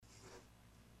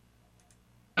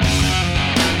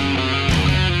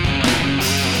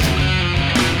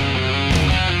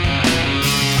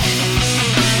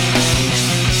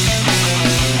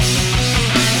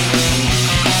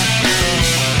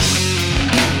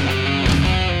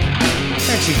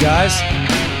right, you guys.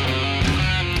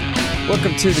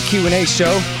 Welcome to the Q&A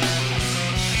show.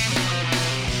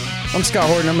 I'm Scott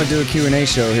Horton. I'm going to do a Q&A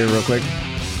show here real quick.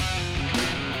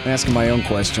 I'm asking my own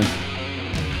question.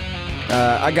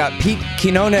 I got Pete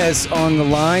Quinones on the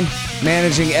line,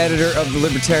 managing editor of the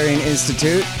Libertarian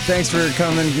Institute. Thanks for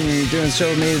coming and doing the show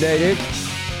with me today, dude.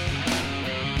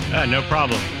 No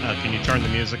problem. Can you turn the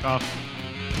music off?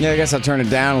 Yeah, I guess I'll turn it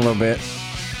down a little bit.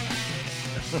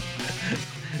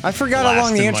 I forgot how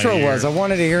long the intro was. I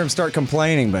wanted to hear him start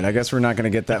complaining, but I guess we're not going to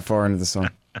get that far into the song.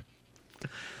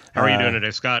 How are you doing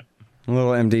today, Scott? A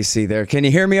little MDC there. Can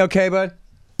you hear me okay, bud?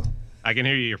 I can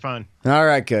hear you. You're fine. All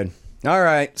right, good. All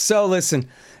right. So listen,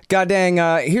 god dang,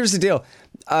 here's the deal.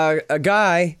 A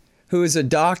guy who is a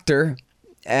doctor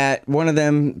at one of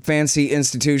them fancy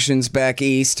institutions back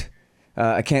east,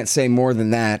 I can't say more than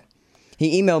that.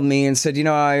 He emailed me and said,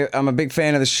 I'm a big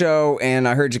fan of the show, and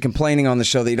I heard you complaining on the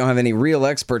show that you don't have any real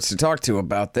experts to talk to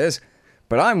about this.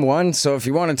 But I'm one, so if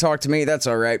you want to talk to me, that's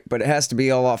all right. But it has to be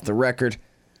all off the record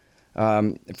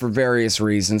for various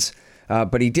reasons.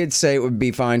 But he did say it would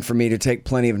be fine for me to take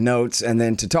plenty of notes and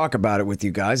then to talk about it with you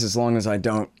guys, as long as I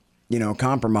don't,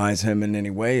 compromise him in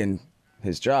any way in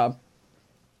his job.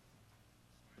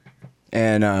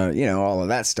 And, all of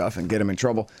that stuff and get him in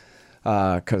trouble.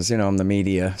 Because, I'm the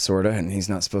media, sort of, and he's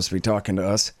not supposed to be talking to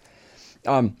us.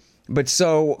 But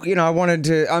so,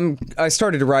 I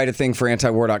started to write a thing for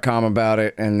antiwar.com about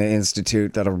it and the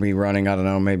Institute that'll be running, I don't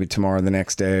know, maybe tomorrow or the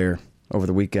next day or over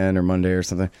the weekend or Monday or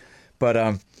something. But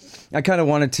I kind of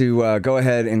wanted to go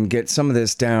ahead and get some of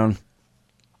this down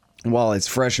while it's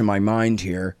fresh in my mind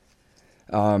here.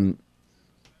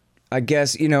 I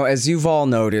guess, as you've all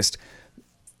noticed,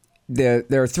 there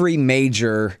are three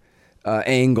major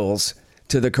angles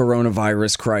to the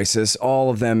coronavirus crisis, all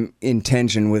of them in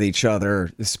tension with each other,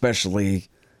 especially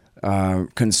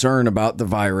concern about the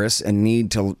virus and need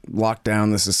to lock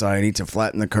down the society to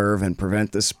flatten the curve and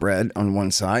prevent the spread on one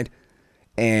side,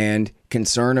 and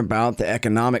concern about the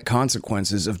economic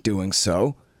consequences of doing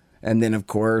so, and then, of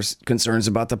course, concerns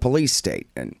about the police state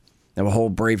and a whole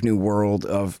brave new world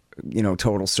of,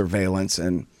 total surveillance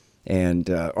and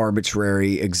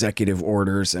arbitrary executive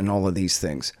orders and all of these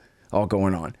things all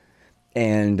going on.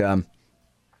 And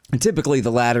typically the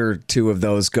latter two of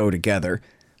those go together,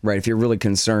 right? If you're really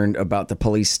concerned about the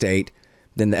police state,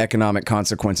 then the economic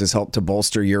consequences help to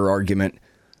bolster your argument.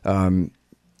 And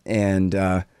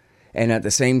at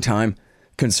the same time,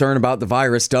 concern about the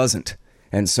virus doesn't.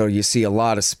 And so you see a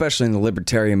lot, especially in the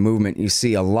libertarian movement, you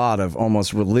see a lot of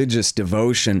almost religious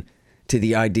devotion to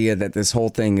the idea that this whole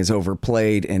thing is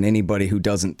overplayed and anybody who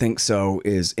doesn't think so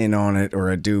is in on it or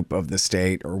a dupe of the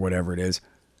state or whatever it is.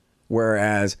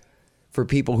 Whereas for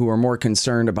people who are more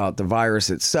concerned about the virus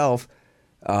itself,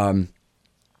 the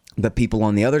people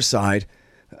on the other side,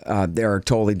 they're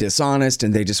totally dishonest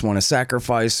and they just want to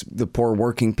sacrifice the poor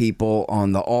working people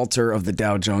on the altar of the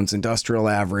Dow Jones Industrial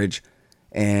Average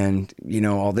and,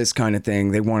 all this kind of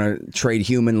thing. They want to trade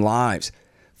human lives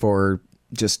for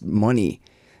just money.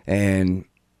 And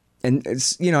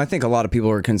it's, I think a lot of people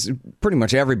are, pretty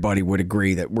much everybody would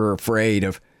agree that we're afraid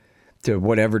of, to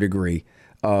whatever degree,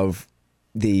 of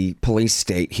the police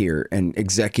state here and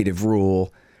executive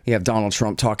rule. You have Donald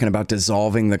Trump talking about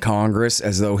dissolving the Congress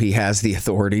as though he has the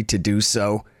authority to do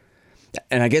so.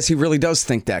 And I guess he really does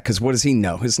think that, because what does he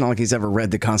know? It's not like he's ever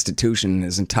read the Constitution in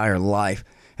his entire life.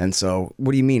 And so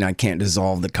what do you mean I can't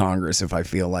dissolve the Congress if I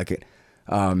feel like it?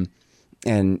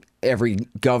 And every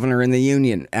governor in the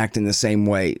union acting the same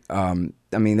way.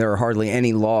 There are hardly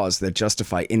any laws that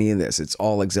justify any of this. It's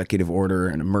all executive order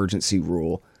and emergency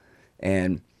rule.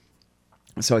 And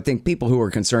so I think people who are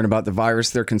concerned about the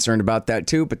virus, they're concerned about that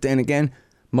too. But then again,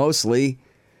 mostly,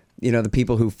 the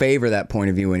people who favor that point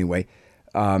of view anyway,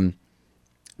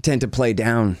 tend to play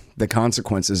down the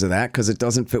consequences of that because it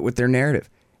doesn't fit with their narrative.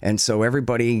 And so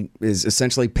everybody is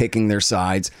essentially picking their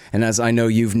sides. And as I know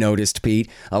you've noticed, Pete,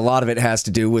 a lot of it has to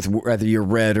do with whether you're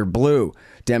red or blue,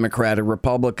 Democrat or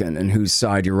Republican, and whose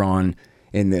side you're on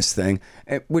in this thing,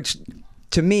 which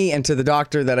to me and to the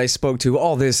doctor that I spoke to,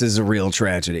 all this is a real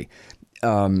tragedy.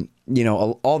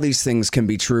 All these things can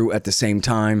be true at the same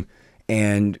time,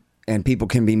 and people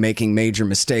can be making major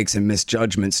mistakes and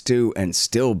misjudgments too, and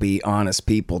still be honest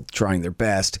people trying their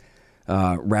best,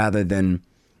 rather than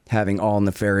having all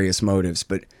nefarious motives.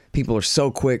 But people are so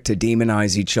quick to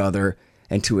demonize each other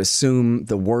and to assume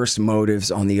the worst motives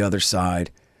on the other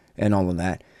side and all of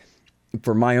that.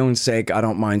 For my own sake, I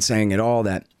don't mind saying at all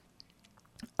that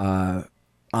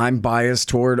I'm biased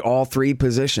toward all three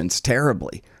positions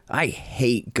terribly. I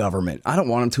hate government. I don't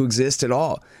want them to exist at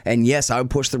all. And yes, I would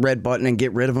push the red button and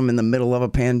get rid of them in the middle of a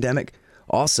pandemic.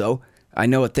 Also, I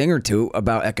know a thing or two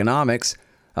about economics,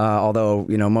 although,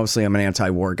 mostly I'm an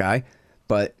anti-war guy,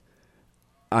 but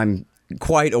I'm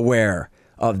quite aware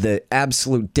of the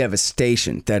absolute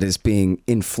devastation that is being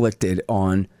inflicted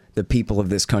on the people of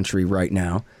this country right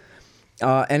now.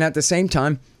 And at the same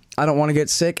time, I don't want to get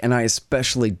sick, and I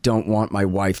especially don't want my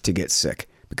wife to get sick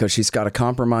because she's got a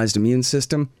compromised immune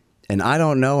system, and I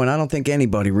don't know, and I don't think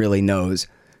anybody really knows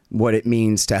what it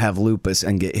means to have lupus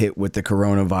and get hit with the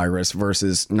coronavirus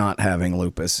versus not having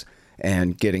lupus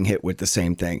and getting hit with the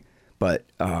same thing. But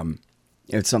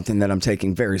it's something that I'm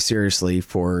taking very seriously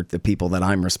for the people that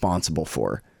I'm responsible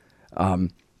for.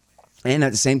 And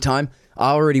at the same time,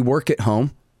 I already work at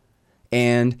home.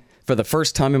 And for the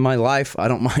first time in my life, I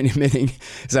don't mind admitting,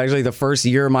 it's actually the first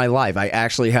year of my life, I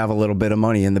actually have a little bit of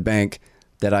money in the bank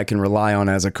that I can rely on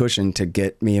as a cushion to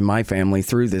get me and my family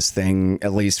through this thing,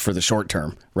 at least for the short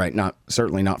term, right?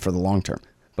 Certainly not for the long term,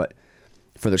 but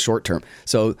for the short term.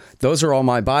 So those are all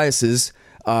my biases.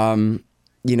 I'm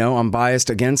biased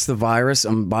against the virus.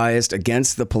 I'm biased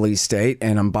against the police state,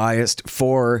 and I'm biased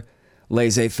for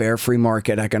laissez-faire free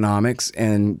market economics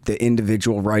and the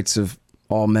individual rights of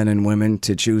all men and women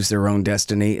to choose their own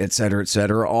destiny, et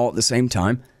cetera, all at the same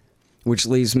time, which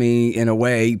leaves me in a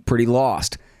way pretty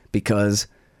lost because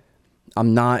I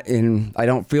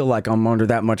don't feel like I'm under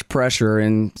that much pressure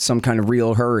in some kind of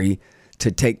real hurry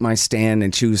to take my stand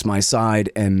and choose my side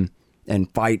and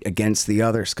fight against the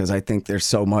others, because I think there's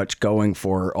so much going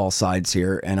for all sides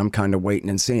here, and I'm kind of waiting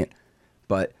and seeing.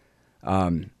 But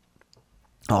I'll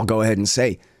go ahead and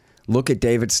say, look at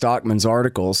David Stockman's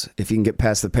articles if you can get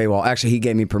past the paywall. Actually, he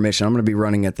gave me permission. I'm going to be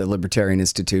running at the Libertarian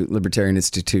Institute,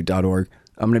 libertarianinstitute.org.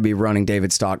 I'm going to be running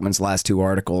David Stockman's last 2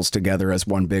 articles together as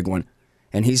one big one.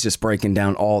 And he's just breaking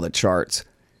down all the charts.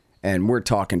 And we're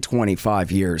talking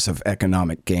 25 years of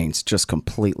economic gains just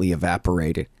completely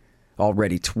evaporated.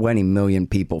 Already 20 million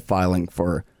people filing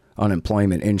for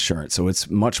unemployment insurance. So it's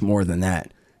much more than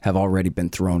that have already been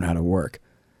thrown out of work.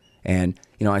 And,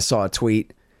 I saw a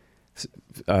tweet,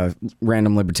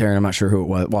 random libertarian, I'm not sure who it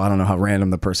was. Well, I don't know how random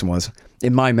the person was.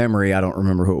 In my memory, I don't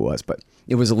remember who it was, but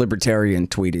it was a libertarian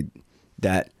tweeted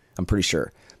that, I'm pretty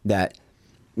sure, that,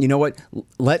 you know what,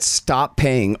 let's stop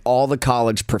paying all the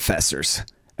college professors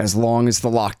as long as the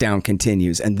lockdown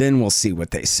continues, and then we'll see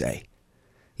what they say.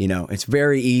 It's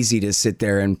very easy to sit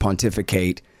there and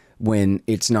pontificate when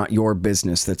it's not your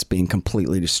business that's being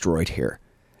completely destroyed here.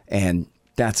 And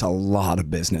that's a lot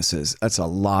of businesses. That's a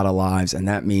lot of lives. And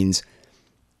that means,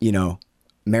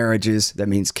 marriages. That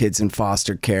means kids in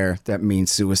foster care. That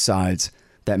means suicides.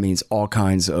 That means all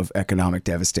kinds of economic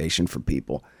devastation for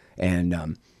people.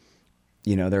 And,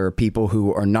 there are people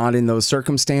who are not in those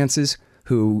circumstances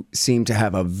who seem to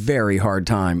have a very hard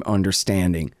time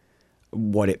understanding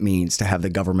what it means to have the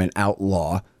government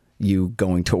outlaw you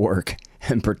going to work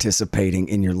and participating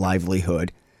in your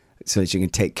livelihood so that you can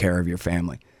take care of your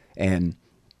family. And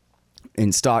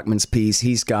in Stockman's piece,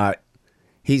 he's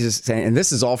just saying, and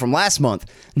this is all from last month,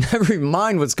 never even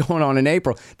mind what's going on in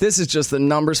April. This is just the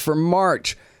numbers for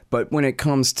March. But when it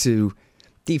comes to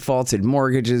defaulted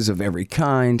mortgages of every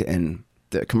kind and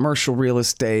the commercial real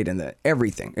estate and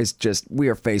everything, it's just, we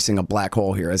are facing a black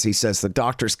hole here. As he says, the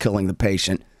doctor's killing the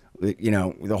patient.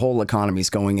 The whole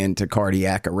economy's going into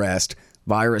cardiac arrest,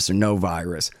 virus or no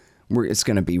virus. It's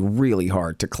going to be really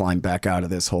hard to climb back out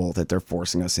of this hole that they're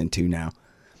forcing us into now.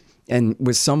 And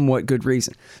with somewhat good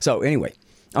reason. So anyway,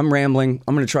 I'm rambling.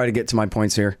 I'm going to try to get to my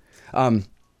points here.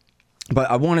 But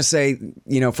I want to say,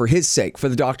 for his sake, for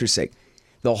the doctor's sake,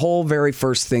 the whole very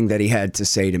first thing that he had to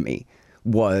say to me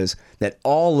was that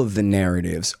all of the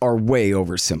narratives are way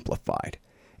oversimplified.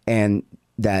 And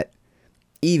that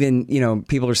even,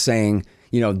 people are saying,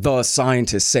 the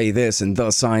scientists say this and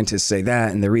the scientists say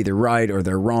that, and they're either right or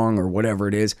they're wrong or whatever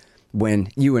it is. When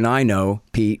you and I know,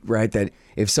 Pete, right, that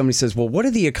if somebody says, well, what do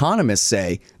the economists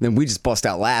say? Then we just bust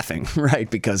out laughing,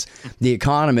 right? Because the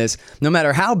economists, no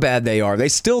matter how bad they are, they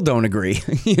still don't agree.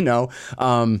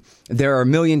 There are a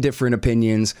million different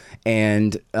opinions,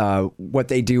 and what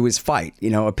they do is fight.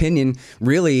 Opinion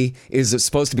really is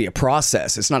supposed to be a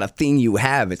process. It's not a thing you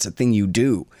have. It's a thing you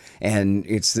do. And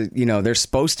it's, they're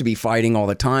supposed to be fighting all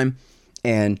the time.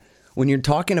 And when you're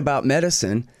talking about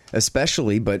medicine,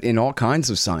 especially, but in all kinds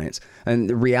of science. And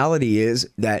the reality is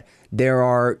that there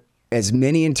are as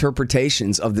many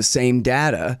interpretations of the same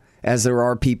data as there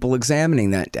are people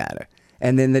examining that data.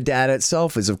 And then the data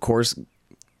itself is, of course,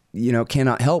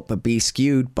 cannot help but be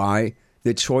skewed by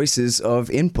the choices of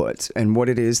inputs and what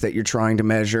it is that you're trying to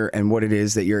measure and what it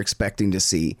is that you're expecting to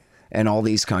see and all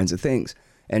these kinds of things.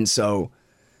 And so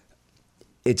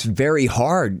it's very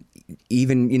hard,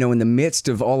 even, in the midst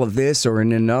of all of this or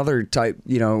in another type,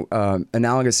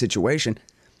 analogous situation,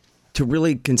 to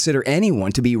really consider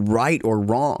anyone to be right or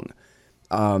wrong.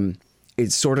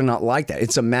 It's sort of not like that.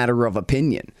 It's a matter of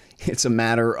opinion. It's a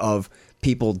matter of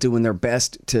people doing their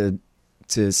best to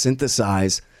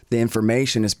synthesize the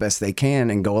information as best they can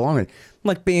and go along with it.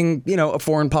 Like being, a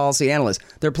foreign policy analyst.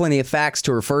 There are plenty of facts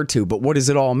to refer to, but what does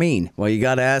it all mean? Well, you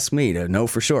got to ask me to know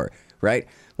for sure, right?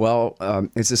 Well,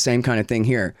 it's the same kind of thing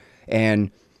here.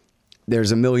 And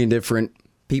there's a million different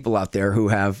people out there who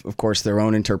have, of course, their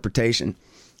own interpretation.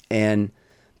 And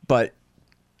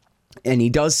he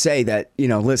does say that,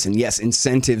 listen, yes,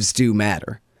 incentives do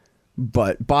matter.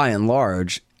 But by and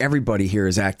large, everybody here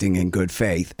is acting in good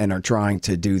faith and are trying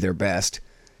to do their best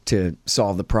to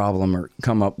solve the problem or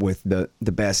come up with the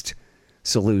best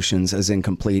solutions, as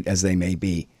incomplete as they may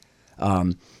be.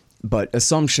 But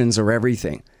assumptions are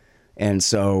everything. And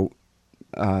so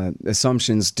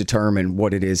assumptions determine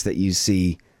what it is that you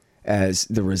see as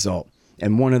the result.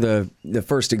 And one of the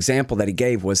first example that he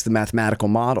gave was the mathematical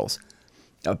models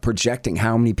of projecting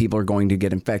how many people are going to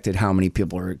get infected, how many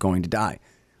people are going to die.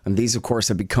 And these, of course,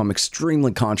 have become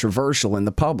extremely controversial in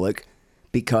the public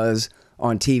because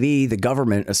on TV, the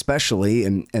government especially,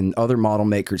 and other model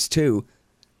makers too,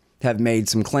 have made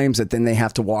some claims that then they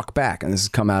have to walk back. And this has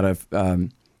come out of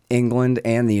England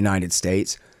and the United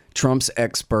States. Trump's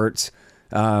experts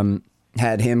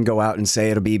had him go out and say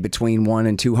it'll be between 1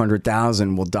 and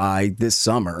 200,000 will die this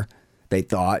summer, they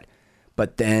thought.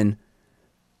 But then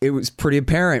it was pretty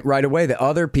apparent right away that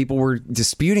other people were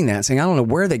disputing that, saying, I don't know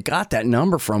where they got that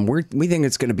number from. We think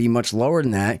it's going to be much lower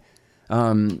than that.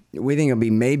 We think it'll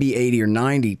be maybe 80 or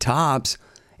 90 tops.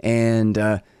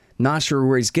 And not sure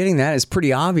where he's getting that. It's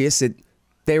pretty obvious that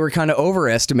they were kind of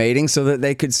overestimating so that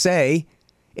they could say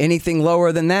anything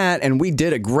lower than that. And we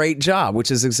did a great job,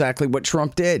 which is exactly what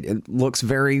Trump did. It looks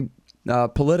very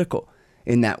political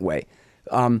in that way.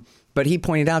 But he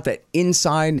pointed out that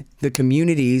inside the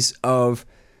communities of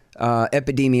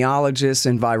epidemiologists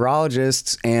and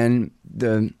virologists and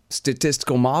the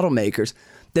statistical model makers,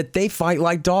 that they fight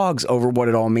like dogs over what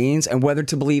it all means and whether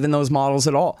to believe in those models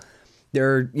at all.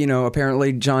 There are,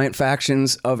 apparently giant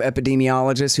factions of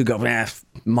epidemiologists who go,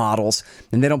 models,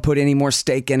 and they don't put any more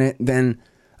stake in it than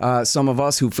some of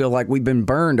us who feel like we've been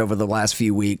burned over the last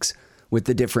few weeks with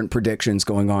the different predictions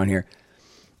going on here.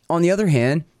 On the other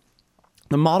hand,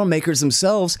 the model makers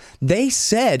themselves, they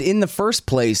said in the first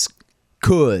place,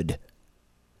 could,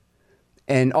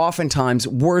 and oftentimes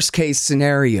worst case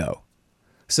scenario.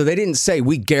 So they didn't say,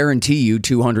 we guarantee you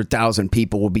 200,000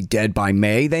 people will be dead by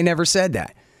May. They never said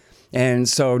that. And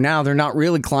so now they're not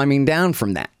really climbing down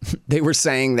from that. They were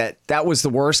saying that that was the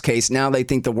worst case. Now they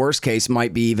think the worst case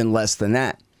might be even less than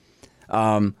that.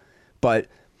 But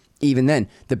even then,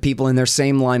 the people in their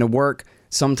same line of work,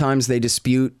 sometimes they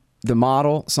dispute the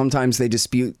model. Sometimes they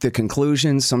dispute the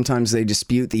conclusions. Sometimes they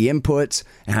dispute the inputs.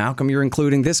 And how come you're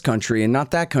including this country and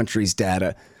not that country's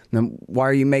data? And why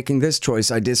are you making this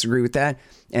choice? I disagree with that.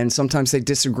 And sometimes they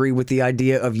disagree with the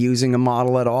idea of using a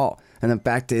model at all. And the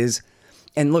fact is,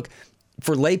 and look,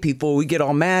 for lay people, we get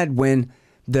all mad when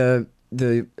the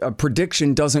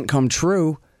prediction doesn't come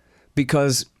true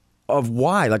because of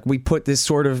why. Like, we put this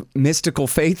sort of mystical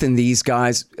faith in these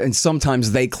guys, and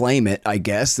sometimes they claim it, I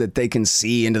guess, that they can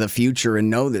see into the future and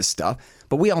know this stuff.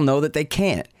 But we all know that they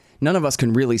can't. None of us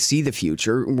can really see the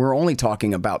future. We're only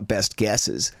talking about best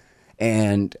guesses.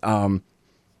 And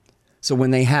so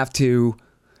when they have to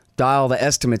dial the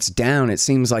estimates down, it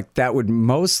seems like that would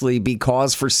mostly be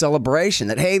cause for celebration.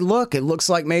 That, hey, look, it looks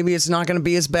like maybe it's not going to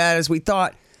be as bad as we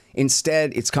thought.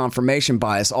 Instead, it's confirmation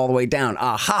bias all the way down.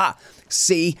 Aha!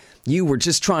 See, you were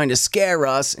just trying to scare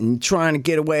us and trying to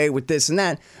get away with this and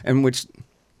that, and which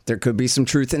there could be some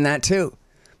truth in that too.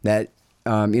 That,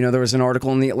 there was an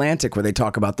article in The Atlantic where they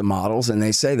talk about the models, and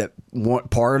they say that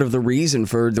part of the reason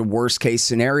for the worst case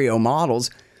scenario models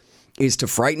is to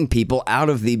frighten people out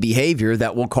of the behavior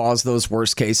that will cause those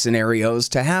worst case scenarios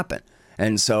to happen.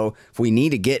 And so if we need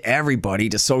to get everybody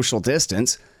to social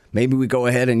distance, maybe we go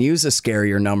ahead and use a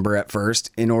scarier number at first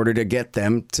in order to get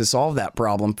them to solve that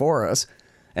problem for us.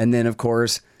 And then, of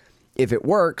course, if it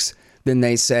works, then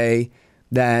they say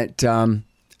that,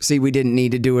 see, we didn't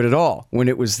need to do it at all, when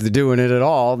it was the doing it at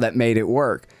all that made it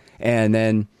work. And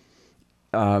then,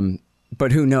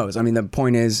 but who knows? I mean, the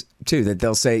point is, too, that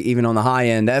they'll say, even on the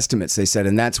high-end estimates, they said,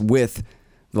 and that's with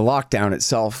the lockdown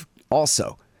itself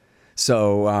also.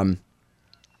 So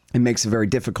it makes it very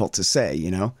difficult to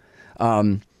say,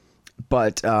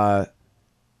 But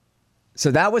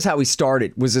So that was how he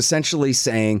started, was essentially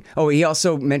saying, he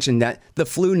also mentioned that the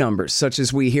flu numbers, such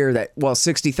as we hear that,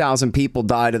 60,000 people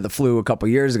died of the flu a couple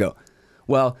years ago.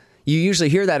 Well, you usually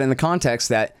hear that in the context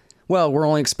that, we're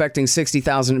only expecting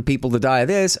 60,000 people to die of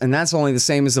this, and that's only the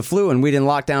same as the flu, and we didn't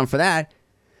lock down for that.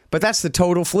 But that's the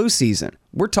total flu season.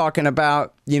 We're talking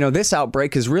about, this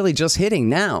outbreak is really just hitting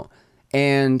now.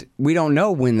 And we don't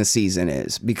know when the season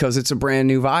is because it's a brand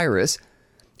new virus.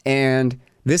 And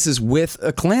this is with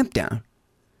a clampdown.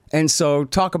 And so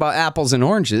talk about apples and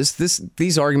oranges.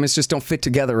 These arguments just don't fit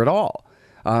together at all.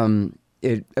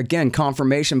 Again,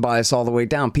 confirmation bias all the way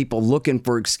down. People looking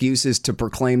for excuses to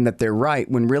proclaim that they're right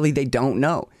when really they don't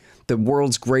know. The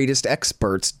world's greatest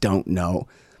experts don't know.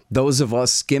 Those of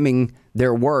us skimming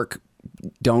their work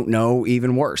don't know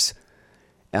even worse.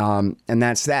 And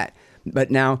that's that.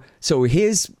 But now, so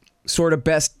his sort of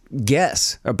best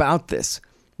guess about this,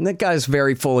 and that guy's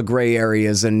very full of gray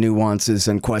areas and nuances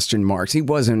and question marks. He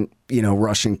wasn't,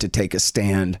 rushing to take a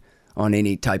stand on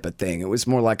any type of thing. It was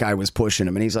more like I was pushing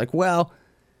him. And he's like,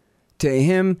 to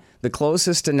him, the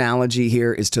closest analogy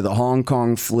here is to the Hong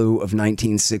Kong flu of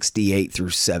 1968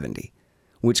 through 70,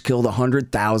 which killed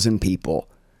 100,000 people.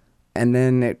 And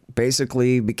then it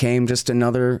basically became just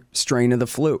another strain of the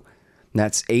flu.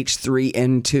 That's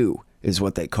H3N2 is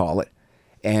what they call it.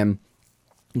 And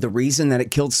the reason that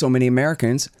it killed so many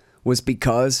Americans was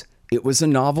because it was a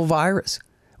novel virus.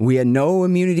 We had no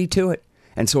immunity to it.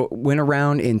 And so it went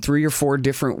around in 3 or 4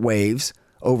 different waves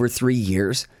over 3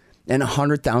 years, and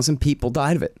 100,000 people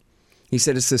died of it. He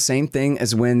said it's the same thing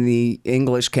as when the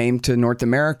English came to North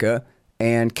America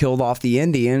and killed off the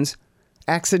Indians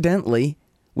accidentally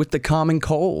with the common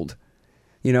cold.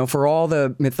 For all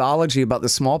the mythology about the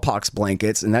smallpox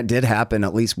blankets, and that did happen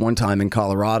at least one time in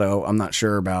Colorado. I'm not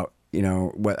sure about,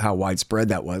 how widespread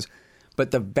that was.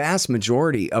 But the vast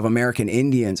majority of American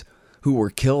Indians who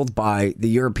were killed by the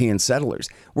European settlers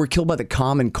were killed by the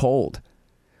common cold,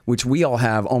 which we all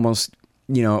have almost,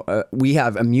 we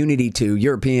have immunity to.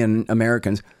 European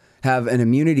Americans have an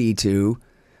immunity to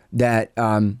that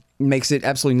makes it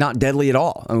absolutely not deadly at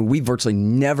all. I mean, we virtually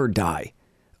never die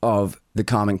of the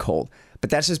common cold. But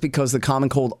that's just because the common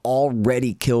cold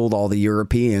already killed all the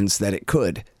Europeans that it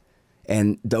could.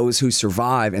 And those who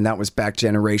survived, and that was back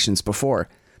generations before,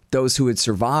 those who had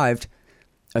survived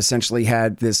essentially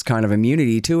had this kind of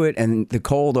immunity to it. And the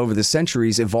cold over the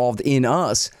centuries evolved in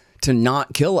us to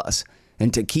not kill us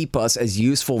and to keep us as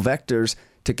useful vectors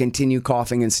to continue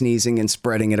coughing and sneezing and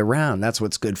spreading it around. That's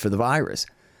what's good for the virus.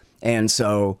 And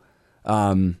so,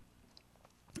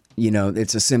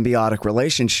 it's a symbiotic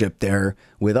relationship there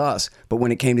with us. But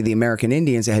when it came to the American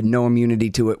Indians, they had no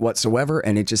immunity to it whatsoever,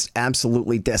 and it just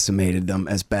absolutely decimated them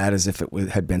as bad as if it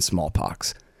had been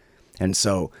smallpox. And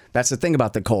so that's the thing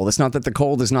about the cold. It's not that the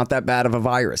cold is not that bad of a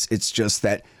virus. It's just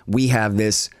that we have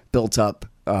this built up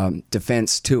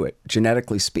defense to it,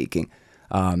 genetically speaking.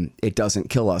 It doesn't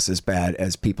kill us as bad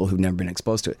as people who've never been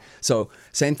exposed to it. So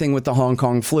same thing with the Hong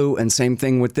Kong flu and same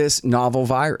thing with this novel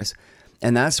virus.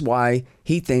 And that's why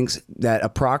he thinks that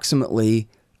approximately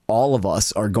all of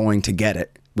us are going to get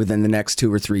it within the next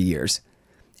 2 or 3 years,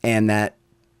 and that,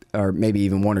 or maybe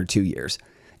even 1 or 2 years,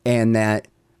 and that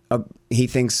he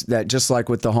thinks that just like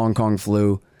with the Hong Kong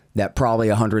flu, that probably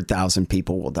 100,000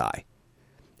 people will die.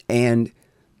 And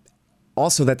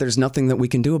also that there's nothing that we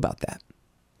can do about that.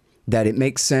 That it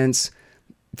makes sense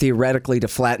theoretically to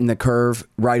flatten the curve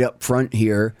right up front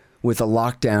here with a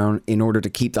lockdown in order to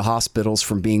keep the hospitals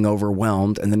from being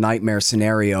overwhelmed and the nightmare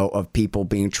scenario of people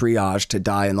being triaged to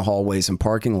die in the hallways and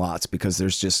parking lots because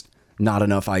there's just not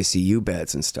enough ICU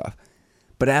beds and stuff.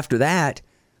 But after that,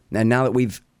 and now that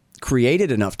we've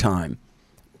created enough time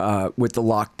with the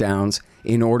lockdowns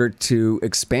in order to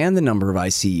expand the number of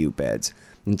ICU beds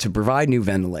and to provide new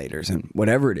ventilators and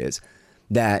whatever it is,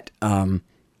 that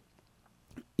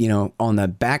on the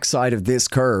backside of this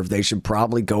curve, they should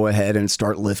probably go ahead and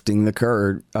start lifting the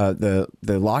curve, the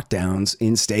lockdowns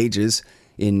in stages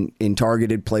in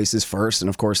targeted places first. And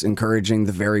of course, encouraging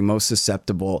the very most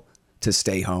susceptible to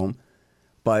stay home.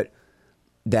 But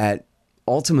that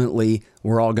ultimately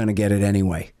we're all going to get it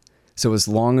anyway. So as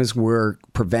long as we're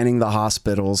preventing the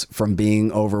hospitals from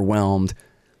being overwhelmed,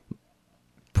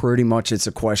 pretty much it's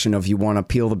a question of you want to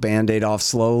peel the Band-Aid off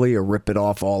slowly or rip it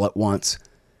off all at once.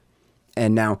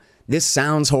 And now this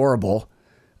sounds horrible,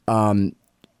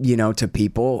 to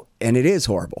people, and it is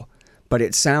horrible, but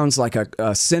it sounds like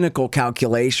a cynical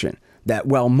calculation that,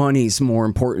 money's more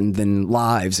important than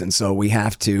lives. And so we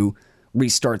have to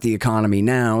restart the economy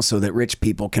now so that rich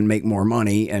people can make more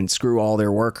money and screw all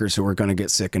their workers who are going to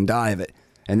get sick and die of it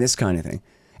and this kind of thing.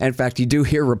 And in fact, you do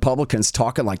hear Republicans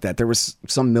talking like that. There was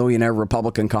some millionaire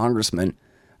Republican congressman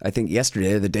I think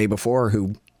yesterday or the day before,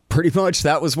 who pretty much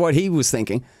that was what he was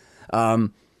thinking.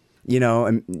 And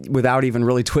without even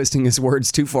really twisting his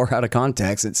words too far out of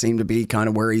context, it seemed to be kind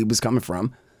of where he was coming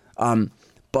from.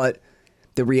 But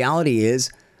the reality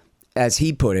is, as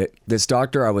he put it, this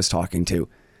doctor I was talking to,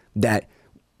 that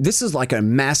this is like a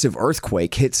massive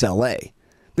earthquake hits LA.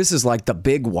 This is like the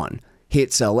big one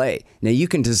hits LA. Now, you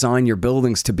can design your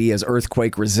buildings to be as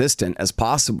earthquake resistant as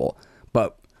possible,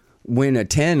 but when a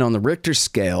 10 on the Richter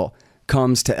scale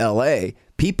comes to LA,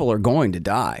 people are going to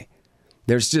die.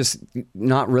 There's just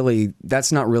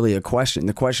that's not really a question.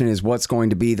 The question is, what's going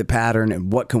to be the pattern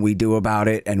and what can we do about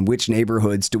it, and which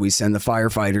neighborhoods do we send the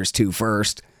firefighters to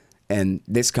first, and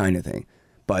this kind of thing.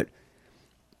 But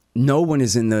no one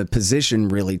is in the position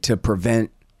really to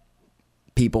prevent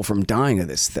people from dying of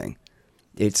this thing.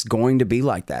 It's going to be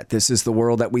like that. This is the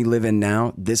world that we live in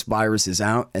now. This virus is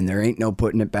out, and there ain't no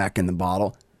putting it back in the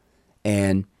bottle.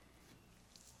 And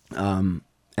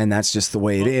that's just the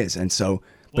way it is. And so,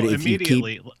 but well, if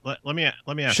immediately, you keep, let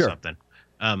me ask Sure. something.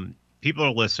 People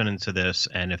are listening to this,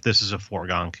 and if this is a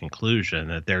foregone conclusion,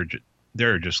 that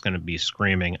they're just going to be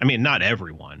screaming. I mean, not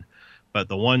everyone, but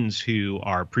the ones who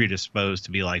are predisposed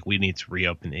to be like, we need to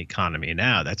reopen the economy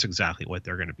now. That's exactly what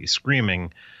they're going to be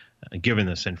screaming, given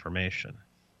this information.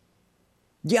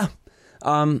 Yeah.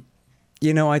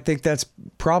 I think that's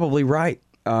probably right.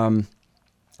 And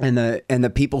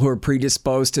the people who are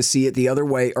predisposed to see it the other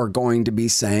way are going to be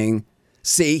saying,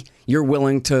 see, you're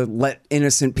willing to let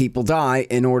innocent people die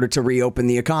in order to reopen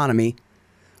the economy,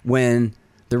 when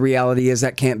the reality is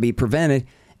that can't be prevented.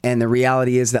 And the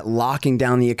reality is that locking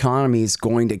down the economy is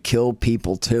going to kill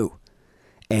people too.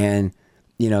 And,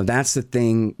 that's the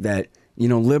thing that,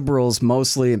 liberals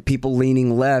mostly and people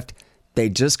leaning left, they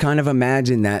just kind of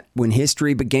imagine that when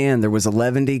history began, there was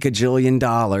 $11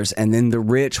 gajillion and then the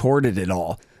rich hoarded it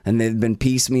all. And they've been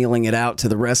piecemealing it out to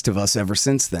the rest of us ever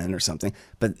since then or something.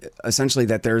 But essentially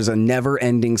that there's a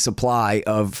never-ending supply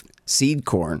of seed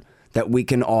corn that we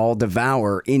can all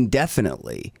devour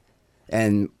indefinitely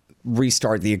and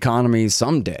restart the economy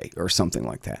someday or something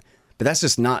like that. But that's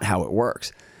just not how it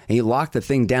works. And you lock the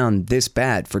thing down this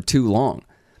bad for too long,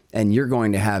 and you're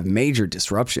going to have major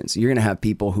disruptions. You're going to have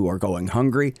people who are going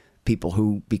hungry, people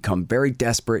who become very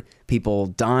desperate, people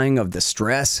dying of the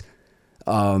stress,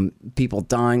 people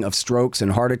dying of strokes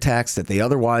and heart attacks that they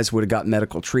otherwise would have got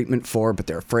medical treatment for, but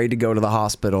they're afraid to go to the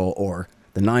hospital, or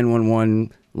the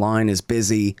 911 line is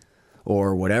busy,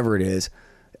 or whatever it is.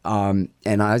 And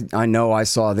I know I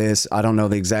saw this. I don't know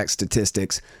the exact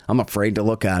statistics. I'm afraid to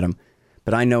look at them.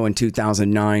 But I know in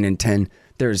 2009 and 10,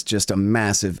 there's just a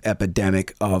massive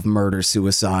epidemic of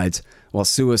suicides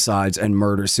and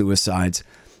murder suicides,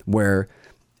 where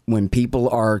when people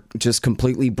are just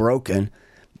completely broken,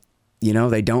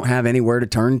 they don't have anywhere to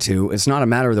turn to. It's not a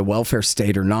matter of the welfare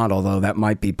state or not, although that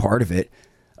might be part of it.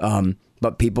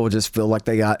 But people just feel like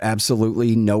they got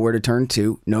absolutely nowhere to turn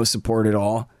to, no support at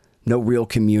all, no real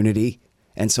community.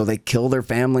 And so they kill their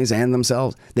families and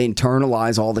themselves. They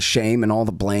internalize all the shame and all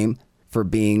the blame for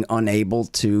being unable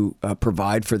to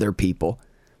provide for their people.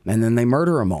 And then they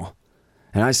murder them all.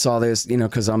 And I saw this,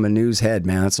 because I'm a news head,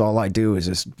 man. That's all I do is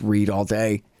just read all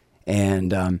day.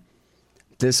 And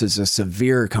this is a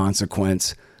severe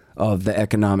consequence of the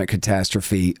economic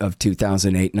catastrophe of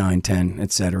 2008, 9, 10,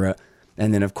 et cetera.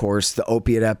 And then, of course, the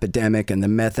opiate epidemic and the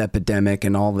meth epidemic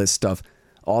and all this stuff,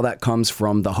 all that comes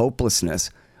from the hopelessness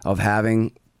of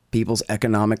having people's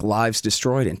economic lives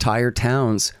destroyed, entire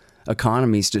towns'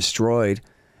 economies destroyed,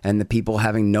 and the people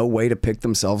having no way to pick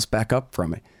themselves back up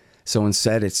from it. So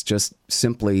instead, it's just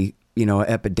simply, an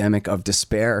epidemic of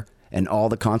despair and all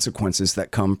the consequences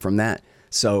that come from that.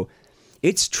 So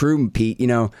it's true, Pete.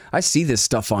 I see this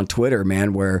stuff on Twitter,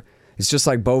 man, where it's just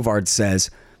like Bovard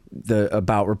says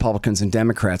about Republicans and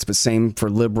Democrats, but same for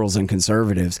liberals and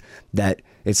conservatives, that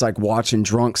it's like watching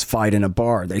drunks fight in a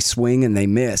bar. They swing and they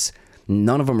miss.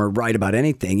 None of them are right about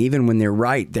anything. Even when they're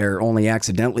right, they're only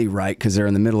accidentally right because they're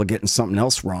in the middle of getting something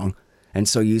else wrong. And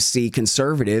so you see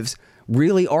conservatives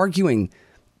really arguing,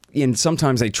 and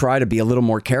sometimes they try to be a little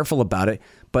more careful about it.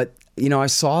 But, I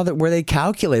saw that where they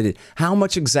calculated how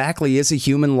much exactly is a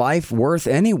human life worth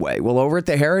anyway. Well, over at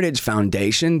the Heritage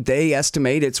Foundation, they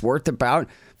estimate it's worth about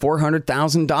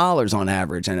 $400,000 on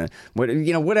average, and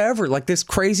whatever, like this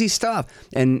crazy stuff.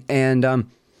 And then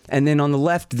on the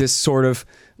left, this sort of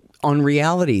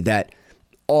unreality that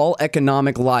all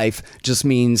economic life just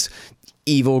means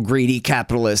evil, greedy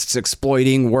capitalists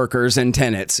exploiting workers and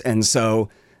tenants. And so,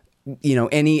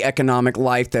 any economic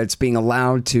life that's being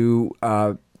allowed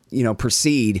to,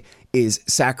 proceed is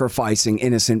sacrificing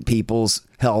innocent people's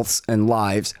healths and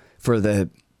lives for the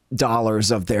dollars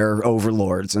of their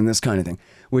overlords and this kind of thing.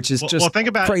 which is just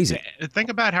crazy. Think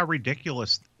about how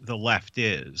ridiculous the left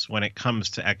is when it comes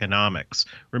to economics.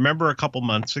 Remember a couple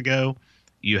months ago,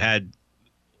 you had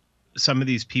some of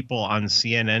these people on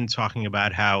CNN talking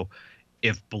about how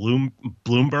if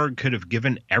Bloomberg could have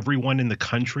given everyone in the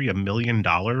country $1 million,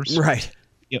 right?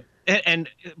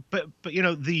 But you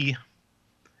know,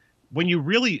 when you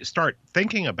really start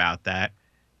thinking about that,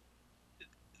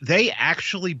 they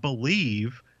actually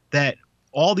believe that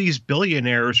all these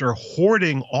billionaires are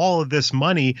hoarding all of this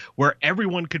money where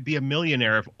everyone could be a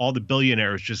millionaire if all the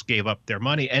billionaires just gave up their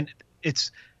money. And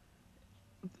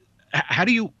how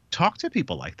do you talk to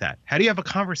people like that? How do you have a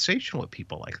conversation with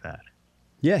people like that?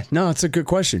 Yeah, no, it's a good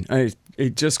question.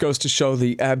 It just goes to show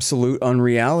the absolute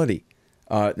unreality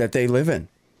that they live in.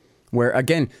 Where,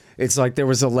 again, it's like there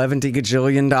was $11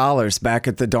 gajillion back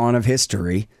at the dawn of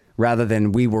history, rather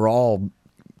than we were all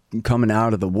coming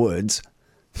out of the woods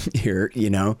here, you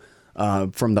know,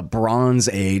 from the Bronze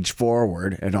Age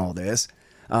forward and all this.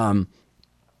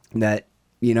 That,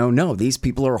 you know, no, these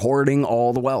people are hoarding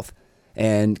all the wealth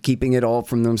and keeping it all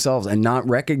from themselves and not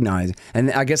recognizing.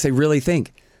 And I guess they really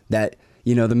think that,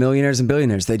 you know, the millionaires and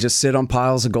billionaires, they just sit on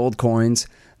piles of gold coins.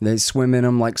 They swim in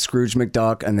them like Scrooge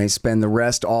McDuck, and they spend the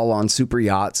rest all on super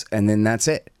yachts, and then that's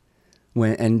it.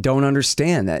 And don't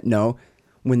understand that, no,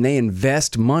 when they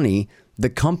invest money, the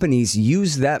companies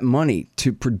use that money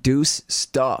to produce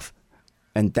stuff.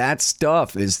 And that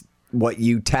stuff is what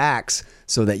you tax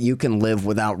so that you can live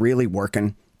without really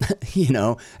working, you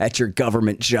know, at your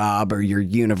government job or your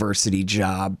university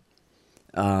job,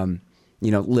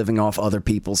 you know, living off other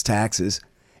people's taxes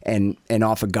and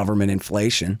off of government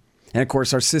inflation. And of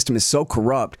course, our system is so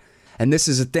corrupt. And this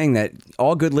is a thing that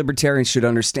all good libertarians should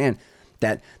understand,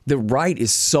 that the right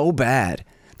is so bad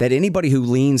that anybody who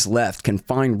leans left can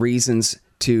find reasons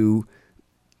to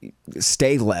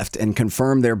stay left and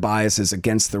confirm their biases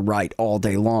against the right all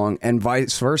day long, and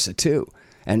vice versa too.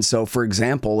 And so, for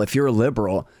example, if you're a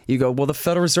liberal, you go, well, the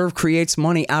Federal Reserve creates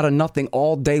money out of nothing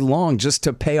all day long just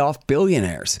to pay off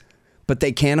billionaires, but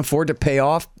they can't afford to pay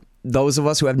off those of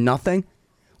us who have nothing.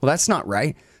 Well, that's not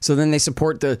right. So then they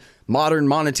support the modern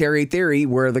monetary theory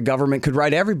where the government could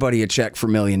write everybody a check for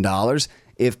 $1 million.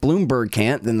 If Bloomberg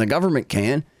can't, then the government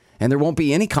can, and there won't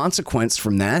be any consequence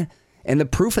from that. And the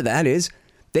proof of that is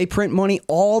they print money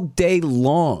all day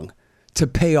long to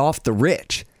pay off the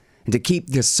rich and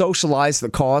to socialize the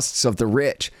costs of the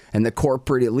rich and the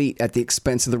corporate elite at the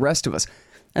expense of the rest of us.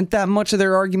 And that much of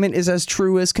their argument is as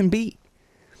true as can be.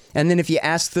 And then if you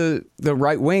ask the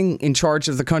right wing in charge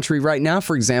of the country right now,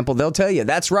 for example, they'll tell you,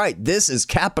 that's right, this is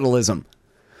capitalism.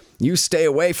 You stay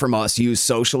away from us, you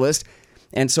socialist.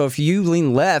 And so if you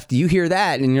lean left, you hear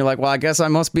that and you're like, well, I guess I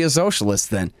must be a socialist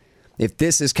then. If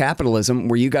this is capitalism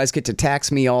where you guys get to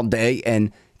tax me all day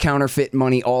and counterfeit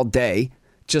money all day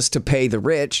just to pay the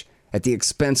rich at the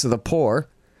expense of the poor,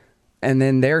 and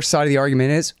then their side of the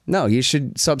argument is, no, you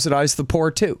should subsidize the poor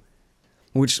too.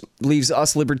 Which leaves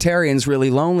us libertarians really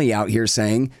lonely out here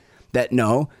saying that,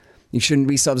 no, you shouldn't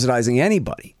be subsidizing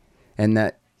anybody. And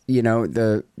that, you know,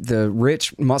 the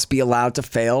rich must be allowed to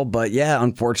fail. But yeah,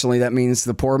 unfortunately, that means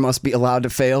the poor must be allowed to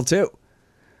fail too.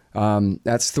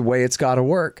 That's the way it's got to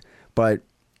work. But,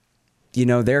 you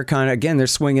know, they're kind of, again, they're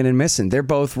swinging and missing. They're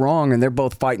both wrong and they're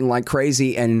both fighting like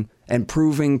crazy and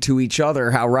proving to each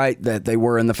other how right that they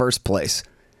were in the first place.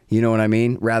 You know what I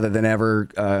mean? Rather than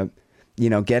ever you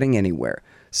know, getting anywhere.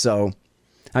 So,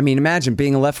 I mean, imagine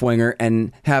being a left winger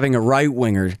and having a right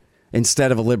winger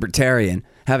instead of a libertarian,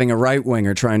 having a right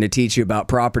winger trying to teach you about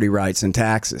property rights and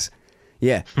taxes.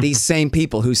 Yeah, these same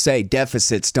people who say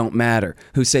deficits don't matter,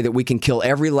 who say that we can kill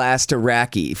every last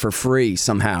Iraqi for free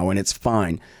somehow and it's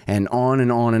fine, and on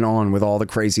and on and on with all the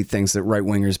crazy things that right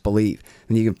wingers believe.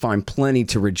 And you can find plenty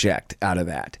to reject out of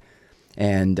that.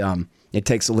 And, it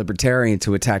takes a libertarian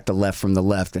to attack the left from the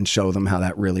left and show them how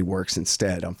that really works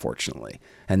instead, unfortunately.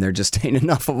 And there just ain't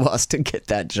enough of us to get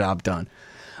that job done.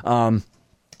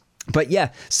 But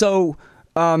yeah, so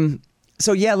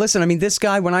yeah, listen, I mean, this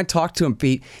guy, when I talked to him,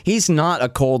 Pete, he's not a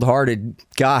cold-hearted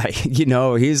guy. You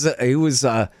know, he was,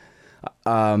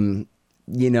 you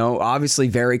know, obviously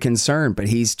very concerned, but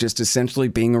he's just essentially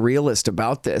being a realist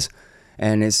about this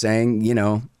and is saying, you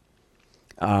know,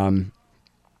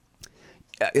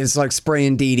 it's like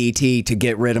spraying DDT to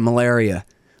get rid of malaria.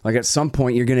 Like at some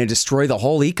point, you're going to destroy the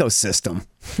whole ecosystem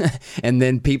and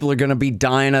then people are going to be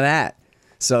dying of that.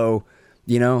 So,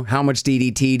 you know, how much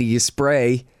DDT do you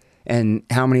spray and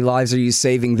how many lives are you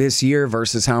saving this year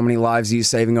versus how many lives are you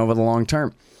saving over the long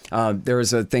term? There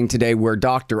was a thing today where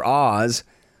Dr. Oz,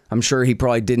 I'm sure he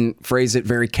probably didn't phrase it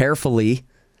very carefully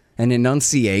and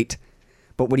enunciate,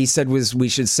 but what he said was we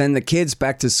should send the kids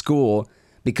back to school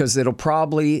because it'll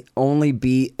probably only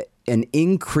be an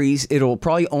increase. It'll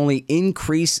probably only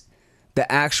increase the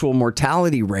actual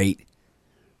mortality rate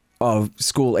of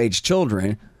school-age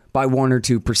children by 1 or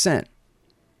 2%.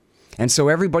 And so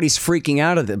everybody's freaking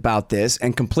out about this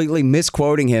and completely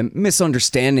misquoting him,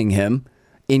 misunderstanding him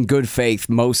in good faith,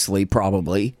 mostly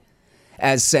probably,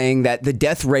 as saying that the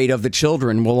death rate of the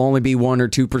children will only be 1 or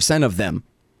 2% of them.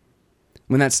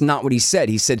 When that's not what he said.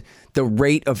 He said the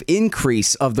rate of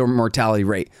increase of the mortality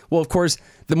rate. Well, of course,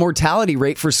 the mortality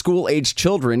rate for school-age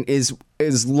children is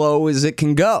as low as it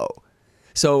can go.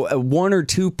 So a 1 or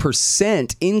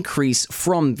 2% increase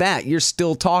from that, you're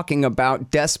still talking about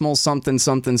decimal something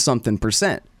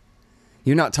percent.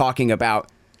 You're not talking about,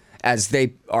 as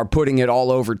they are putting it all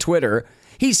over Twitter,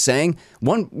 he's saying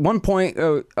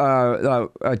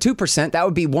 2%, that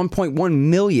would be 1.1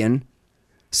 million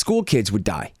school kids would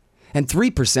die. And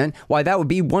 3%, why, that would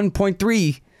be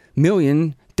 1.3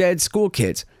 million dead school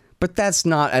kids. But that's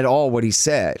not at all what he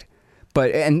said.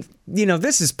 But, and, you know,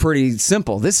 this is pretty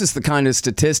simple. This is the kind of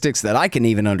statistics that I can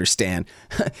even understand.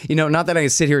 You know, not that I can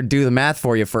sit here and do the math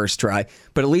for you first try,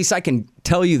 but at least I can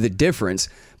tell you the difference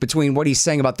between what he's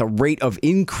saying about the rate of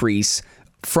increase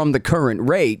from the current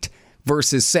rate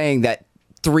versus saying that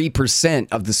 3%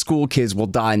 of the school kids will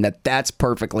die and that that's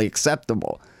perfectly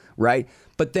acceptable, right?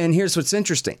 But then here's what's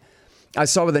interesting. I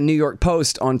saw with the New York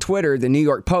Post on Twitter, the New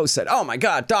York Post said, oh my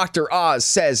God, Dr. Oz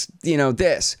says, you know,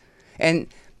 this. And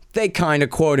they kind of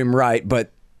quote him right, but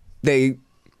they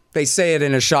say it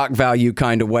in a shock value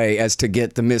kind of way as to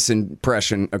get the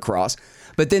misimpression across.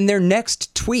 But then their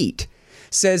next tweet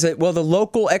says that, well, the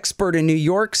local expert in New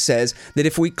York says that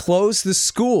if we close the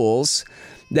schools,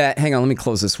 that, hang on, let me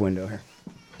close this window here.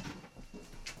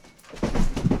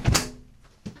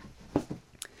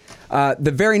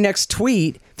 The very next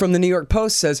tweet from the New York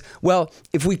Post says, well,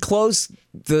 if we close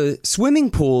the swimming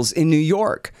pools in New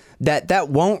York, that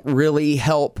won't really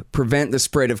help prevent the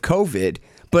spread of COVID,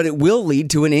 but it will lead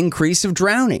to an increase of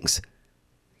drownings.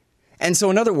 And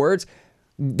so, in other words,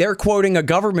 they're quoting a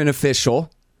government official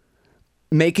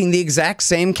making the exact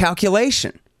same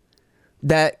calculation.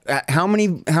 That how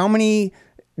many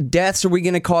deaths are we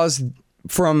going to cause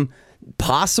from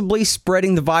possibly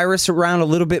spreading the virus around a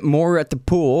little bit more at the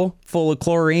pool full of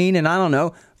chlorine and I don't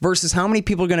know, versus how many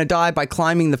people are going to die by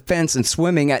climbing the fence and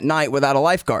swimming at night without a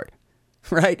lifeguard,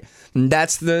 right? And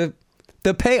that's the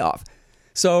payoff.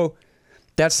 So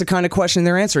that's the kind of question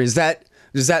they're answering. Does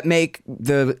that make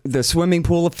the swimming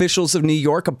pool officials of New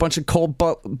York a bunch of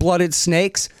cold-blooded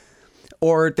snakes?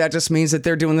 Or that just means that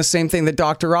they're doing the same thing that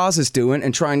Dr. Oz is doing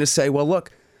and trying to say, well,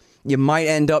 look, you might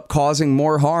end up causing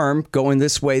more harm going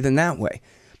this way than that way.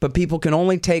 But people can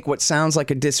only take what sounds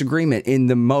like a disagreement in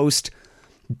the most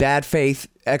bad faith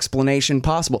explanation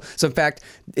possible. So, in fact,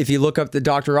 if you look up the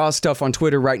Dr. Oz stuff on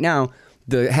Twitter right now,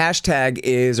 the hashtag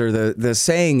is, or the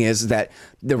saying is that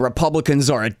the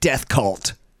Republicans are a death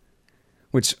cult.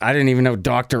 Which I didn't even know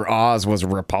Dr. Oz was a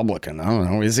Republican. I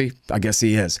don't know, is he? I guess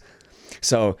he is.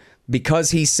 So,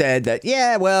 because he said that,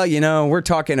 yeah, well, you know, we're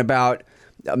talking about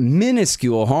a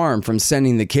minuscule harm from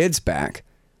sending the kids back,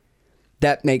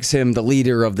 that makes him the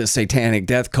leader of the satanic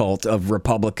death cult of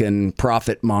Republican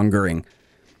profit mongering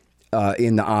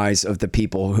in the eyes of the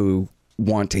people who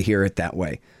want to hear it that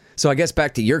way. So I guess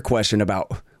back to your question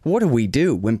about what do we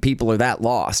do when people are that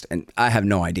lost? And I have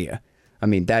no idea. I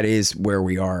mean, that is where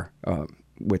we are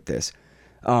with this.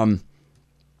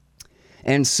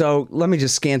 And so let me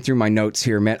just scan through my notes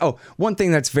here, man. Oh, one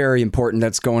thing that's very important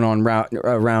that's going on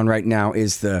around right now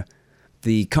is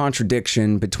the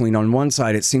contradiction between, on one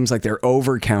side, it seems like they're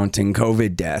overcounting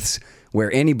COVID deaths,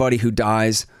 where anybody who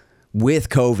dies with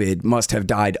COVID must have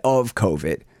died of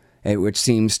COVID, which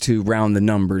seems to round the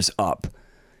numbers up.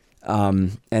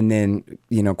 And then,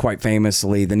 you know, quite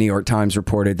famously, the New York Times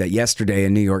reported that yesterday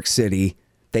in New York City,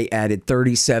 they added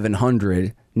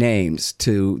 3,700 names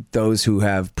to those who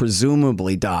have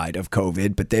presumably died of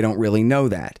COVID, but they don't really know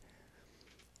that.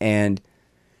 And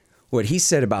what he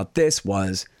said about this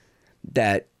was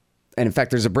that, and in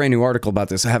fact, there's a brand new article about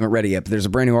this. I haven't read it yet, but there's a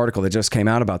brand new article that just came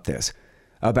out about this,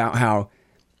 about how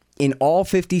in all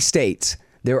 50 states,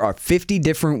 there are 50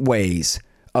 different ways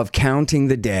of counting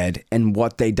the dead and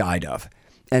what they died of.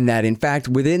 And that, in fact,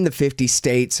 within the 50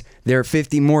 states, there are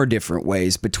 50 more different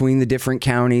ways between the different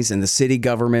counties and the city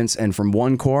governments and from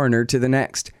one coroner to the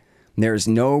next. There's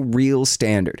no real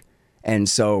standard. And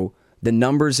so the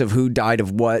numbers of who died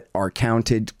of what are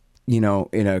counted, you know,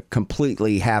 in a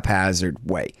completely haphazard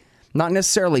way. Not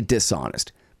necessarily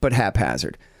dishonest, but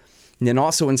haphazard. And then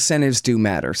also incentives do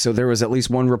matter. So there was at least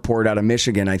one report out of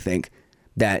Michigan, I think,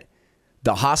 that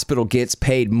the hospital gets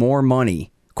paid more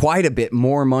money, quite a bit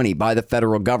more money by the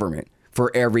federal government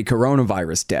for every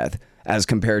coronavirus death as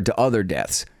compared to other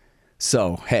deaths.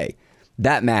 So, hey,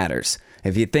 that matters.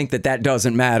 If you think that that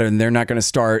doesn't matter and they're not going to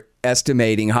start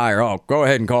estimating higher, oh, go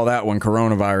ahead and call that one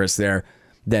coronavirus there,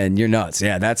 then you're nuts.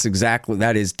 Yeah,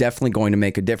 that is definitely going to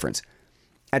make a difference.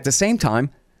 At the same time,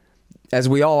 as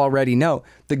we all already know,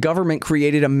 the government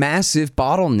created a massive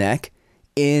bottleneck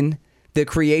in the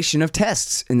creation of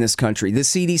tests in this country. The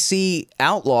CDC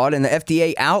outlawed and the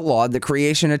FDA outlawed the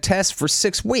creation of tests for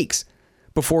 6 weeks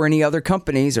before any other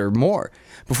companies, or more,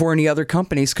 before any other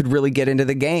companies could really get into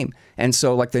the game. And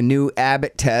so like the new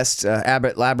Abbott test,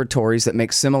 Abbott Laboratories that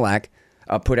makes Similac,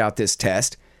 put out this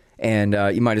test. And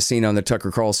you might have seen on the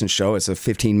Tucker Carlson show, it's a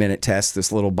 15-minute test,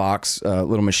 this little box,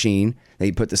 little machine that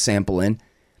you put the sample in.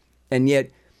 And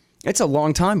yet it's a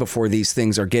long time before these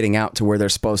things are getting out to where they're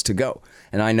supposed to go.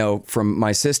 And I know from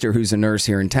my sister, who's a nurse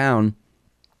here in town,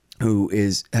 who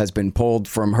has been pulled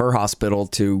from her hospital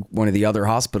to one of the other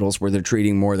hospitals where they're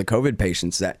treating more of the COVID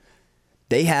patients, that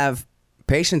they have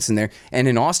patients in there. And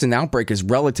in Austin, the outbreak is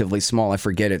relatively small. I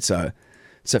forget, it's a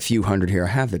few hundred here. I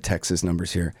have the Texas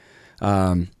numbers here.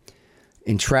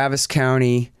 In Travis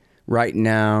County right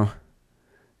now,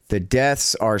 the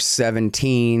deaths are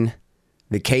 17.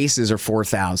 The cases are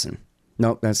 4,000.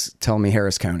 Nope, that's telling me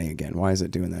Harris County again. Why is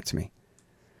it doing that to me?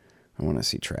 I want to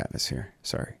see Travis here.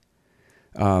 Sorry.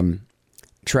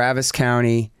 Travis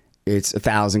County, it's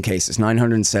 1,000 cases,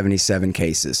 977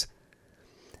 cases,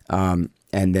 and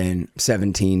then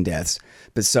 17 deaths.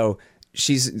 But so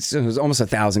it was almost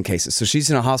 1,000 cases. So she's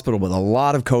in a hospital with a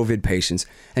lot of COVID patients.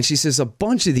 And she says a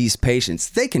bunch of these patients,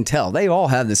 they can tell they all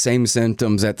have the same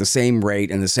symptoms at the same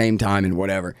rate and the same time and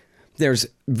whatever. There's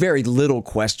very little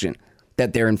question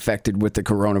that they're infected with the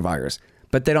coronavirus,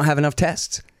 but they don't have enough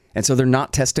tests. And so they're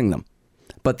not testing them,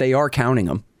 but they are counting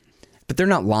them. But they're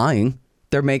not lying.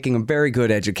 They're making a very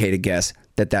good educated guess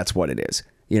that that's what it is,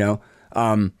 you know?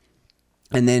 And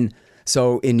then,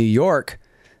 so in New York,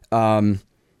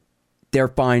 they're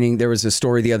finding, there was a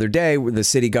story the other day where the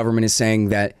city government is saying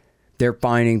that they're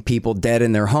finding people dead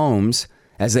in their homes,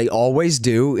 as they always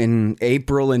do. In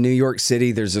April in New York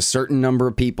City, there's a certain number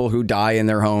of people who die in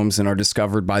their homes and are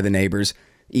discovered by the neighbors,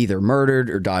 either murdered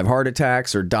or die of heart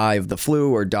attacks or die of the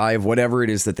flu or die of whatever it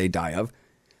is that they die of.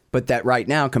 But that right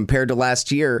now, compared to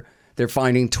last year, they're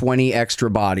finding 20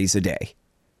 extra bodies a day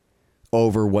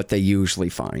over what they usually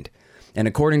find. And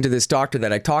according to this doctor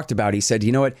that I talked about, he said,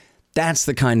 you know what? That's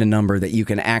the kind of number that you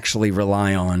can actually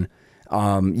rely on,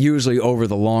 usually over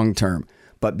the long term.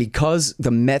 But because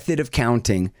the method of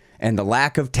counting and the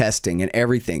lack of testing and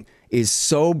everything is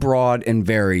so broad and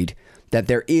varied that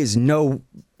there is no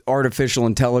artificial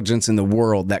intelligence in the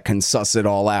world that can suss it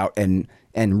all out and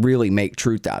really make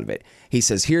truth out of it. He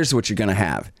says, here's what you're going to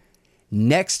have.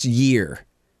 Next year,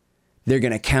 they're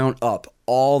going to count up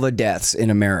all the deaths in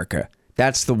America.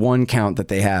 That's the one count that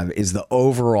they have, is the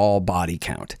overall body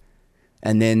count.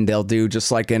 And then they'll do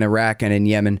just like in Iraq and in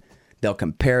Yemen, they'll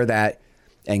compare that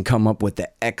and come up with the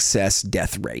excess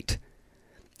death rate.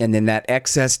 And then that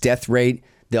excess death rate,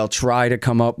 they'll try to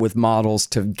come up with models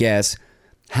to guess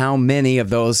how many of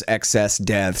those excess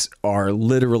deaths are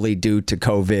literally due to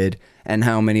COVID and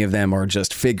how many of them are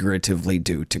just figuratively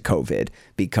due to COVID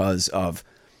because of,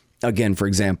 again, for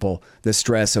example, the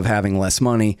stress of having less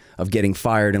money, of getting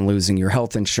fired and losing your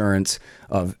health insurance,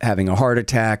 of having a heart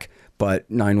attack, but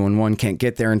 911 can't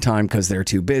get there in time because they're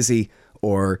too busy,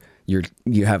 or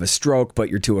you have a stroke, but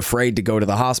you're too afraid to go to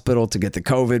the hospital to get the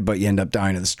COVID, but you end up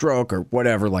dying of the stroke or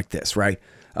whatever like this, right?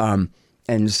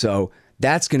 And so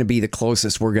that's going to be the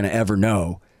closest we're going to ever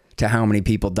know to how many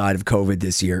people died of COVID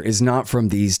this year, is not from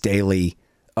these daily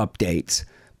updates,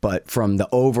 but from the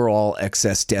overall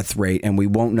excess death rate. And we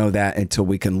won't know that until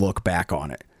we can look back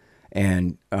on it.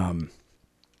 And,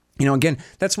 you know, again,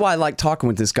 that's why I like talking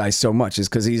with this guy so much, is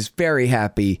because he's very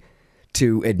happy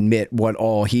to admit what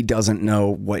all he doesn't know,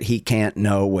 what he can't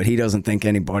know, what he doesn't think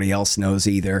anybody else knows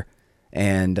either.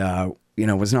 And, you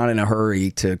know, was not in a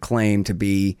hurry to claim to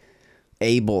be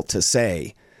able to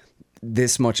say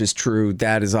this much is true,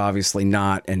 that is obviously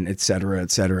not, and et cetera,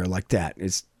 like that.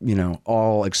 It's, you know,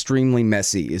 all extremely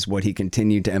messy is what he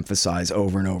continued to emphasize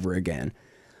over and over again.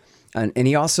 And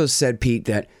he also said, Pete,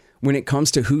 that when it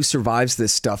comes to who survives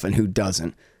this stuff and who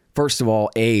doesn't, first of all,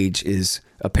 age is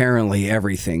apparently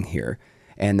everything here.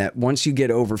 And that once you get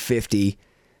over 50,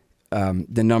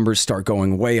 the numbers start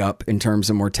going way up in terms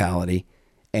of mortality.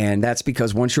 And that's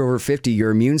because once you're over 50,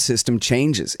 your immune system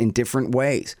changes in different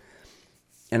ways.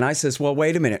 And I says, well,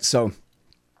 wait a minute. So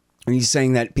are you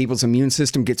saying that people's immune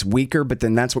system gets weaker, but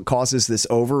then that's what causes this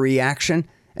overreaction?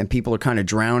 And people are kind of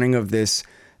drowning of this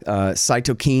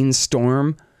cytokine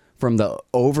storm from the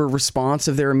over response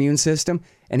of their immune system.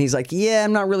 And he's like, yeah,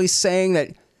 I'm not really saying that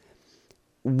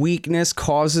weakness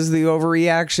causes the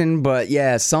overreaction, but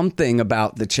yeah, something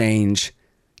about the change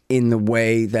in the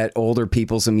way that older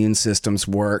people's immune systems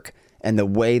work and the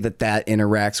way that that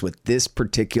interacts with this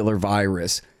particular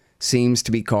virus seems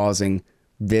to be causing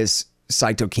this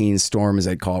cytokine storm, as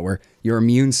they call it, where your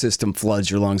immune system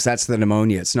floods your lungs. That's the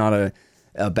pneumonia. It's not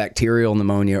a bacterial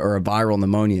pneumonia or a viral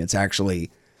pneumonia. It's actually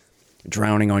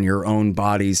drowning on your own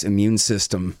body's immune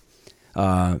system,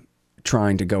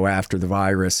 trying to go after the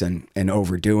virus and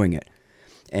overdoing it.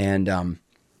 And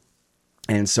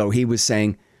so he was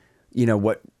saying, you know,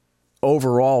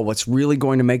 what's really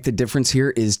going to make the difference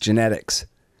here is genetics,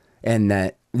 and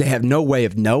that they have no way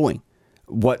of knowing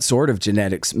what sort of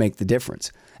genetics make the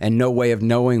difference, and no way of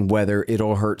knowing whether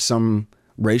it'll hurt some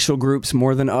racial groups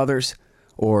more than others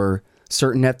or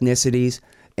certain ethnicities.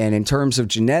 And in terms of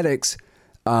genetics,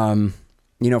 you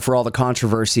know, for all the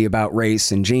controversy about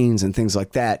race and genes and things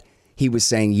like that, he was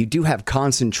saying you do have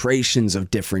concentrations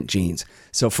of different genes.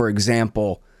 So, for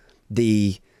example,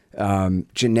 the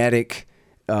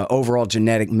overall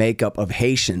genetic makeup of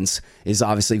Haitians is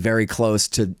obviously very close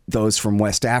to those from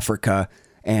West Africa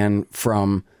and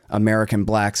from American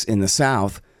blacks in the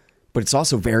South, but it's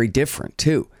also very different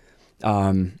too,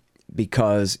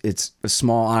 because it's a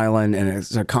small island and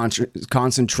it's a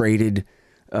concentrated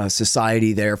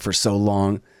society there for so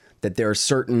long that there are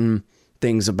certain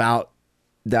things about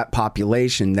that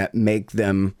population that make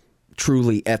them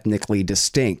truly ethnically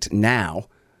distinct now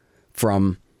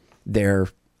from their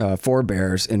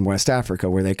forebears in West Africa,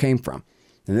 where they came from,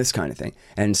 and this kind of thing.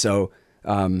 And so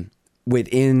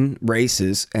within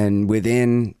races and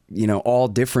within, you know, all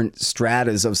different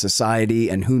stratas of society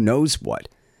and who knows what,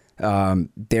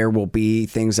 there will be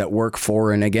things that work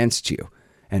for and against you.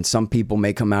 And some people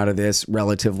may come out of this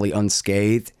relatively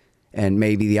unscathed, and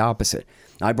maybe the opposite.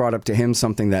 I brought up to him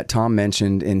something that Tom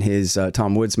mentioned in his,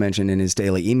 Tom Woods mentioned in his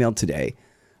daily email today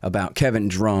about Kevin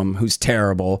Drum, who's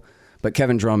terrible, but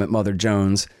Kevin Drum at Mother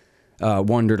Jones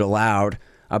wondered aloud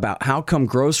about how come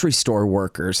grocery store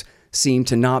workers seem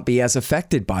to not be as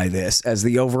affected by this as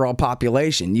the overall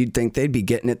population. You'd think they'd be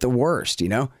getting it the worst, you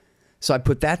know? So I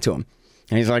put that to him.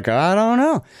 And he's like, I don't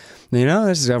know. You know,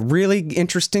 this is a really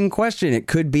interesting question. It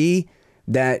could be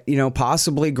that, you know,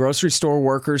 possibly grocery store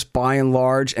workers by and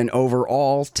large and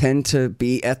overall tend to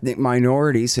be ethnic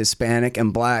minorities, Hispanic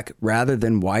and black, rather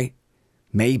than white.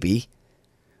 Maybe.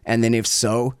 And then if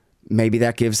so, maybe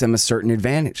that gives them a certain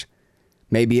advantage.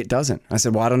 Maybe it doesn't. I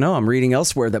said, well, I don't know. I'm reading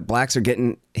elsewhere that blacks are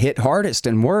getting hit hardest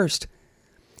and worst.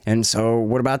 And so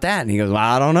what about that? And he goes, well,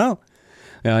 I don't know.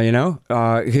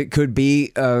 It could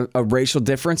be a racial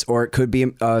difference, or it could be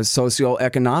a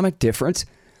socioeconomic difference.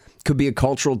 It could be a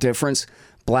cultural difference.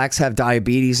 Blacks have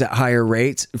diabetes at higher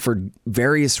rates for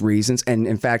various reasons. And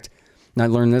in fact, I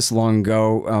learned this long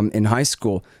ago in high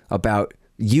school about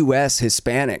U.S.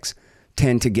 Hispanics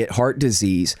tend to get heart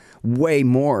disease way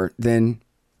more than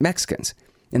Mexicans.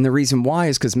 And the reason why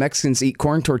is because Mexicans eat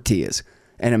corn tortillas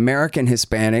and American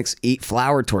Hispanics eat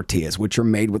flour tortillas, which are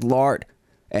made with lard.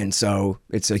 And so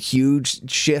it's a huge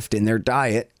shift in their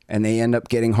diet, and they end up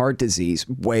getting heart disease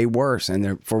way worse. And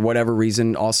they're, for whatever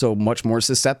reason, also much more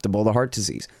susceptible to heart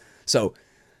disease. So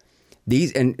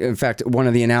these, and in fact, one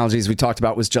of the analogies we talked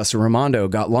about was Justin Raimondo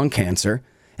got lung cancer,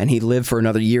 and he lived for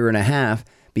another year and a half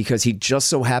because he just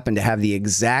so happened to have the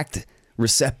exact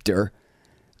receptor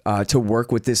to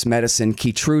work with this medicine,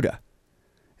 Keytruda,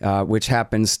 which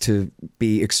happens to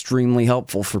be extremely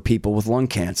helpful for people with lung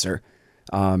cancer.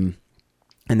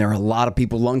 And there are a lot of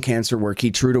people with lung cancer where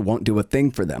Keytruda won't do a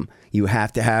thing for them. You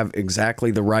have to have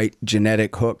exactly the right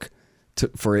genetic hook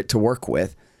for it to work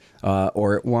with,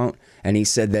 or it won't. And he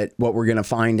said that what we're going to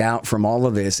find out from all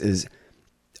of this is,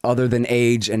 other than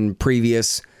age and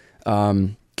previous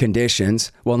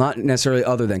conditions, well, not necessarily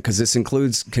other than, because this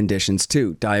includes conditions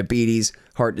too, diabetes,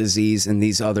 heart disease, and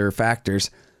these other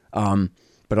factors,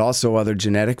 but also other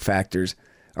genetic factors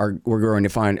we're going to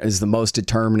find is the most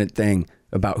determinant thing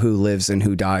about who lives and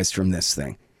who dies from this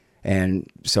thing. And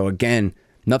so again,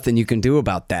 nothing you can do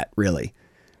about that, really.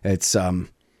 It's,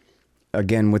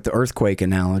 again, with the earthquake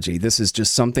analogy, this is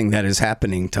just something that is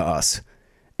happening to us,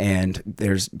 and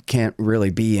can't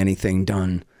really be anything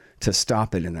done to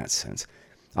stop it in that sense.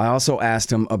 I also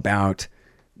asked him about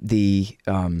the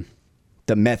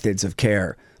methods of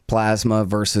care, plasma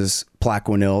versus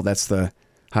Plaquenil, that's the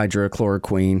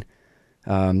hydrochloroquine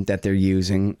that they're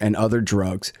using, and other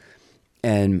drugs.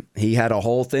 And he had a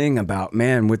whole thing about,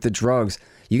 man, with the drugs,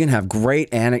 you can have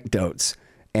great anecdotes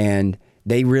and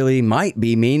they really might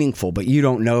be meaningful, but you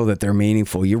don't know that they're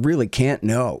meaningful. You really can't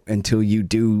know until you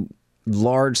do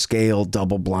large-scale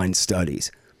double-blind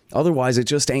studies. Otherwise, it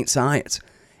just ain't science.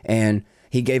 And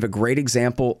he gave a great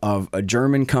example of a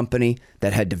German company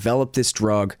that had developed this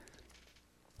drug.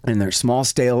 In their small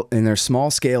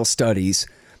scale studies,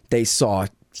 they saw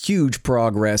huge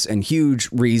progress and huge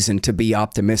reason to be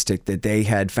optimistic that they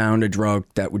had found a drug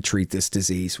that would treat this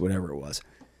disease, whatever it was.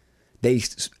 They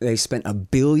spent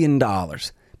 $1 billion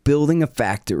building a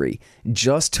factory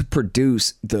just to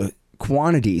produce the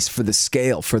quantities for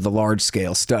the large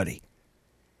scale study.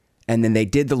 And then they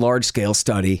did the large scale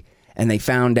study and they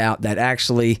found out that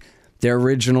actually their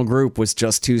original group was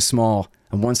just too small.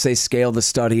 And once they scaled the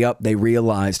study up, they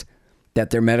realized that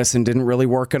their medicine didn't really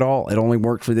work at all. It only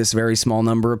worked for this very small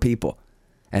number of people.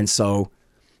 And so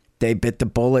they bit the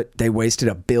bullet. They wasted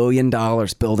 $1 billion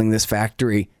building this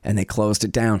factory and they closed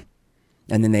it down.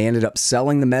 And then they ended up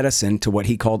selling the medicine to what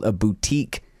he called a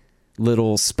boutique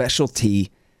little specialty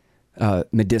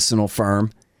medicinal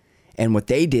firm. And what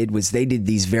they did was they did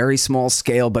these very small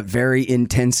scale but very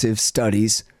intensive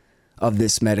studies of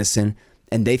this medicine,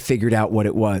 and they figured out what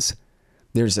it was.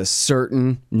 There's a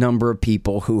certain number of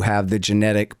people who have the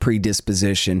genetic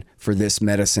predisposition for this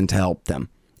medicine to help them.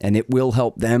 And it will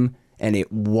help them, and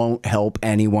it won't help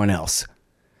anyone else.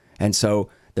 And so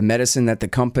the medicine that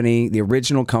the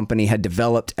original company had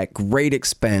developed at great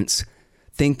expense,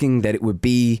 thinking that it would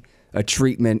be a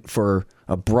treatment for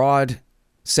a broad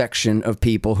section of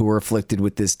people who were afflicted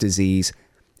with this disease,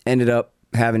 ended up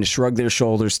having to shrug their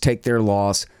shoulders, take their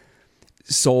loss,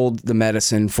 sold the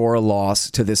medicine for a loss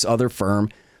to this other firm.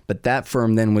 But that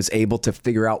firm then was able to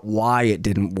figure out why it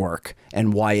didn't work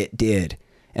and why it did,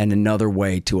 and another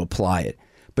way to apply it.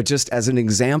 But just as an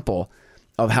example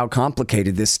of how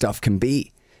complicated this stuff can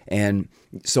be. And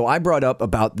so I brought up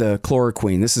about the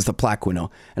chloroquine. This is the Plaquenil.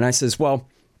 And I says, well,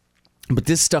 but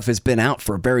this stuff has been out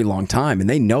for a very long time, and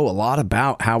they know a lot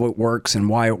about how it works and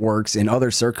why it works in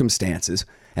other circumstances.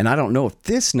 And I don't know if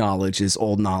this knowledge is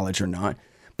old knowledge or not,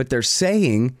 but they're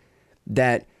saying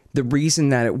that the reason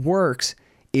that it works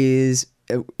is,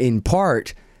 in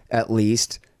part, at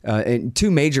least, in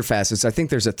two major facets. I think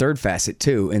there's a third facet,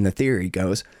 too, in the theory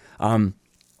goes. But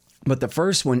the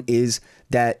first one is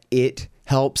that it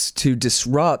helps to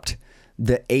disrupt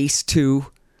the ACE2,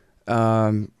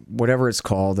 whatever it's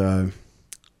called. I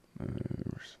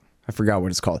forgot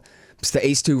what it's called. It's the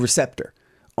ACE2 receptor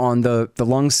on the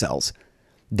lung cells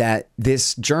that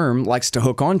this germ likes to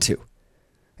hook onto.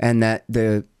 And that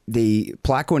the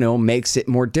Plaquenil makes it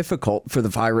more difficult for the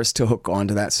virus to hook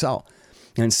onto that cell.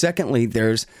 And secondly,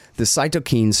 there's the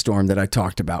cytokine storm that I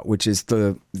talked about, which is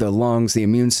the lungs, the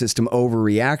immune system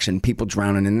overreaction, people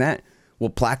drowning in that. Well,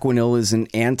 Plaquenil is an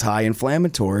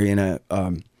anti-inflammatory and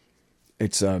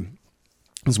that's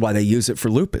why they use it for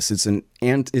lupus. It's an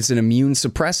immune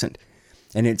suppressant,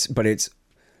 and it's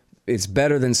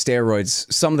better than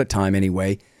steroids some of the time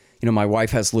anyway. You know, my wife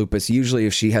has lupus. Usually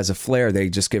if she has a flare, they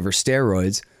just give her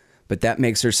steroids, but that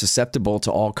makes her susceptible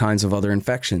to all kinds of other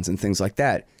infections and things like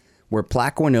that. Where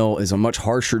Plaquenil is a much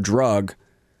harsher drug,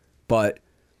 but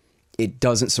it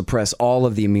doesn't suppress all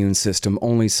of the immune system,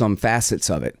 only some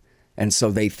facets of it. And so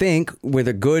they think, with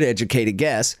a good educated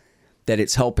guess, that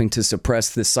it's helping to suppress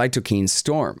the cytokine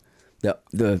storm,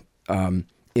 the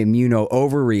immuno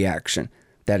overreaction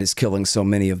that is killing so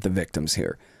many of the victims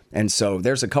here. And so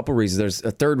there's a couple reasons. There's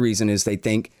a third reason is they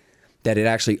think that it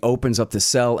actually opens up the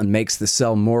cell and makes the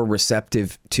cell more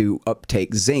receptive to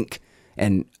uptake zinc.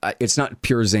 And it's not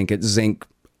pure zinc. It's zinc,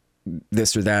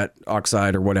 this or that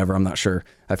oxide or whatever. I'm not sure.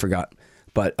 I forgot.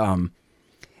 But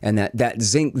and that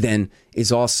zinc then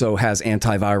also has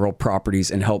antiviral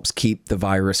properties and helps keep the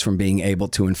virus from being able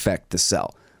to infect the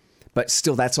cell. But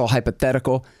still, that's all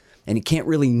hypothetical, and you can't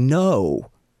really know.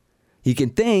 You can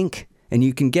think, and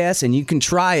you can guess, and you can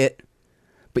try it,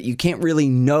 but you can't really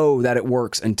know that it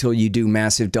works until you do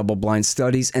massive double-blind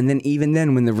studies. And then even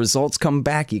then, when the results come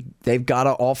back, they've got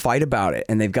to all fight about it,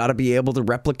 and they've got to be able to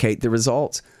replicate the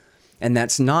results. And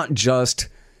that's not just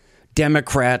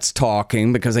Democrats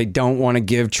talking because they don't want to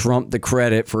give Trump the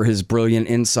credit for his brilliant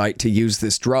insight to use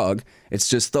this drug. It's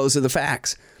just those are the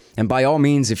facts. And by all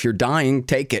means, if you're dying,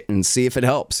 take it and see if it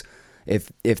helps.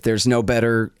 If there's no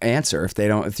better answer,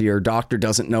 if your doctor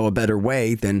doesn't know a better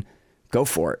way, then go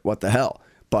for it. What the hell?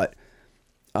 But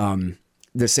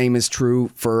the same is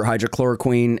true for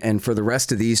hydrochloroquine and for the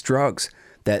rest of these drugs,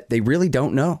 that they really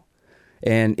don't know.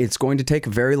 And it's going to take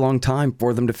a very long time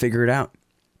for them to figure it out.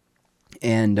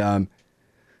 And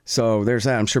so there's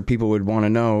that. I'm sure people would want to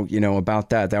know,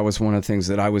 about that. That was one of the things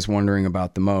that I was wondering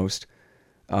about the most.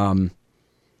 And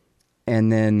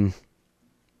then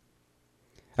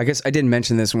I guess I didn't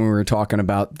mention this when we were talking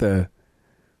about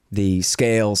the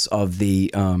scales of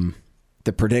the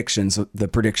the predictions, the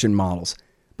prediction models.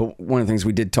 But one of the things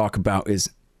we did talk about is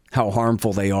how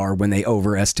harmful they are when they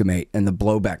overestimate and the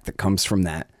blowback that comes from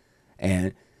that.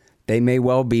 And they may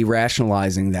well be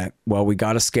rationalizing that, well, we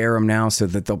got to scare them now so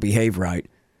that they'll behave right.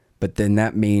 But then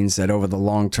that means that over the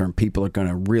long term, people are going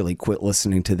to really quit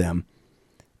listening to them.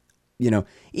 You know,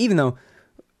 even though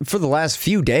for the last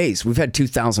few days, we've had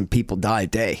 2,000 people die a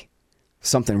day,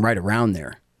 something right around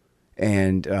there.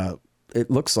 And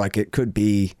it looks like it could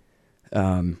be,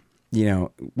 you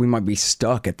know, we might be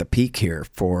stuck at the peak here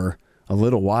for a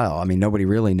little while. I mean, nobody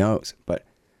really knows, but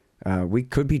we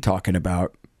could be talking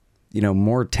about, you know,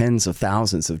 more tens of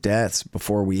thousands of deaths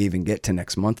before we even get to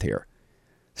next month here.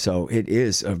 So it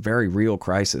is a very real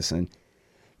crisis. And,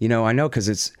 you know, I know because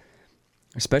it's,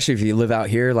 especially if you live out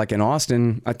here, like in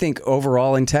Austin, I think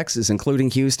overall in Texas,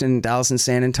 including Houston, Dallas, and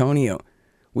San Antonio,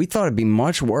 we thought it'd be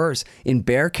much worse. In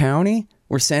Bexar County,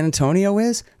 where San Antonio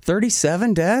is,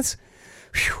 37 deaths.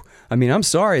 Whew. I mean, I'm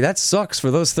sorry, that sucks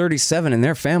for those 37 and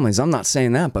their families. I'm not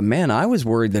saying that, but man, I was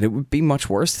worried that it would be much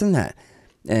worse than that.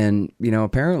 And, you know,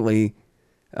 apparently,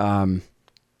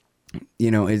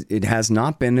 you know, it has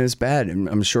not been as bad. And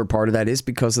I'm sure part of that is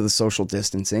because of the social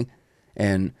distancing.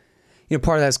 And, you know,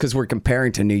 part of that's because we're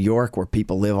comparing to New York, where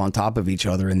people live on top of each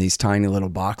other in these tiny little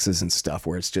boxes and stuff,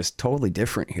 where it's just totally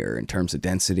different here in terms of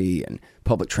density, and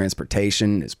public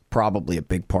transportation is probably a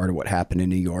big part of what happened in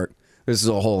New York. This is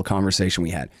a whole conversation we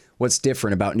had. What's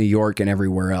different about New York and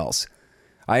everywhere else?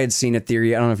 I had seen a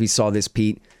theory. I don't know if you saw this,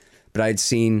 Pete, but I had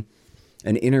seen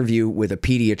an interview with a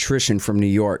pediatrician from New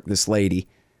York, this lady,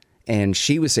 and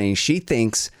she was saying she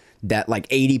thinks that like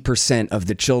 80% of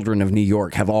the children of New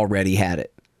York have already had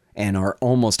it and are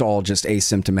almost all just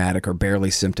asymptomatic or barely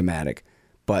symptomatic.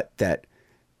 But that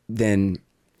then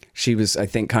she was, I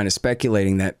think, kind of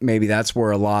speculating that maybe that's where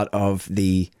a lot of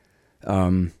the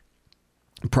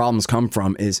problems come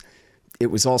from, is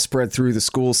it was all spread through the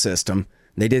school system.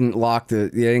 They didn't they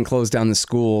didn't close down the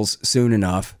schools soon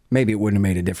enough. Maybe it wouldn't have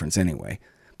made a difference anyway.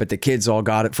 But the kids all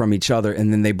got it from each other,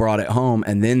 and then they brought it home,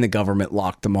 and then the government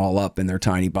locked them all up in their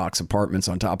tiny box apartments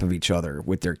on top of each other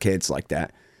with their kids like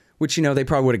that. Which, you know, they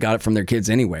probably would have got it from their kids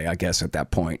anyway, I guess, at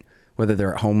that point, whether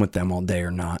they're at home with them all day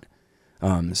or not.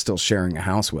 Still sharing a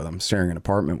house with them, sharing an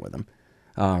apartment with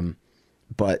them.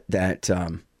 But that,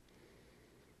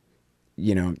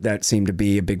 you know, that seemed to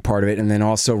be a big part of it. And then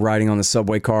also riding on the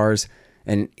subway cars.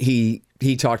 And he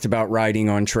talked about riding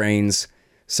on trains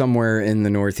somewhere in the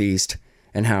Northeast,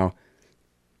 and how,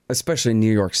 especially in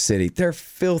New York City, they're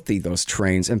filthy, those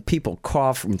trains, and people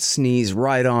cough and sneeze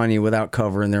right on you without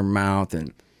covering their mouth,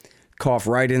 and cough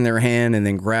right in their hand and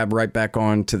then grab right back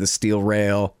onto the steel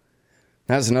rail.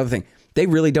 That's another thing. They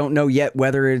really don't know yet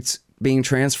whether it's being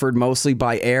transferred mostly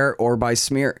by air or by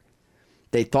smear.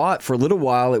 They thought for a little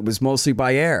while it was mostly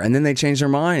by air, and then they changed their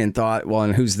mind and thought, well,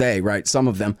 and who's they, right? Some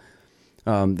of them,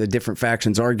 the different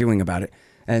factions arguing about it.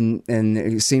 And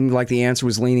it seemed like the answer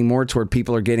was leaning more toward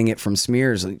people are getting it from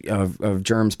smears of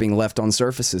germs being left on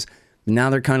surfaces. Now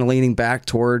they're kind of leaning back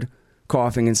toward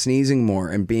coughing and sneezing more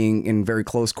and being in very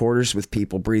close quarters with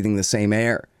people breathing the same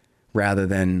air rather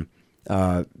than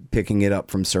picking it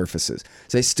up from surfaces.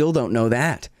 So they still don't know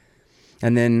that.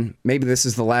 And then maybe this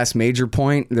is the last major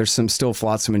point. There's some still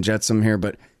flotsam and jetsam here,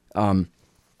 but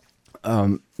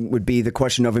would be the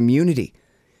question of immunity.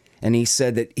 And he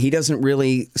said that he doesn't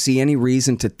really see any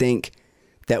reason to think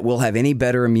that we'll have any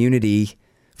better immunity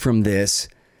from this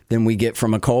than we get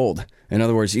from a cold. In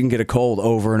other words, you can get a cold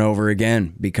over and over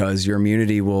again because your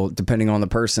immunity will, depending on the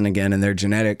person again and their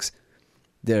genetics,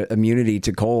 the immunity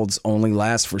to colds only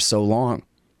lasts for so long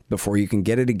before you can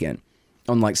get it again.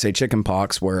 Unlike, say,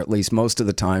 chickenpox, where at least most of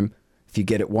the time, if you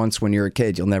get it once when you're a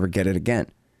kid, you'll never get it again.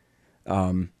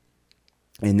 In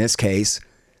this case,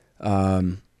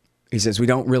 he says we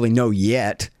don't really know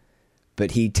yet,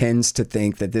 but he tends to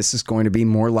think that this is going to be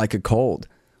more like a cold,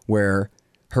 where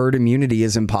herd immunity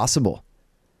is impossible.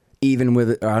 Even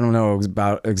with, I don't know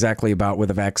exactly about with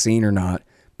a vaccine or not,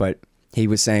 but he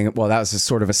was saying, well, that was a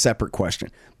sort of a separate question.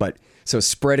 But so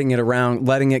spreading it around,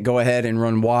 letting it go ahead and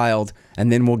run wild,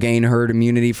 and then we'll gain herd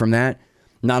immunity from that.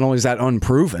 Not only is that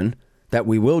unproven that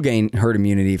we will gain herd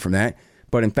immunity from that,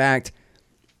 but in fact,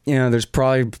 you know, there's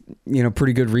probably, you know,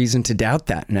 pretty good reason to doubt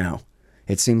that now.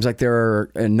 It seems like there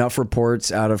are enough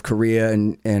reports out of Korea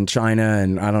and China,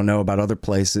 and I don't know about other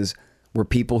places, where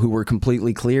people who were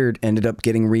completely cleared ended up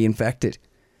getting reinfected.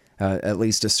 At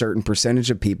least a certain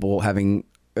percentage of people having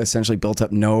essentially built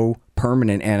up no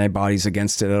permanent antibodies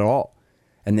against it at all.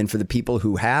 And then for the people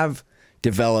who have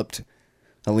developed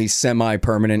at least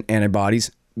semi-permanent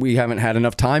antibodies, we haven't had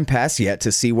enough time pass yet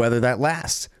to see whether that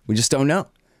lasts. We just don't know.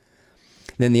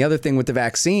 Then the other thing with the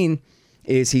vaccine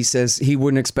is he says he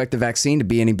wouldn't expect the vaccine to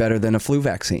be any better than a flu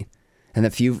vaccine. And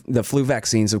the flu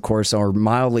vaccines, of course, are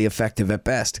mildly effective at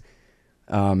best.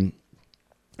 And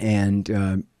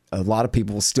a lot of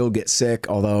people still get sick,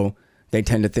 although they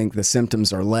tend to think the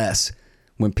symptoms are less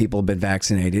when people have been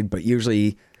vaccinated. But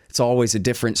usually it's always a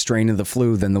different strain of the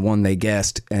flu than the one they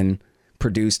guessed and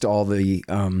produced all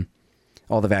the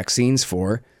vaccines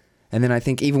for. And then I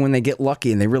think even when they get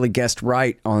lucky and they really guessed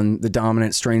right on the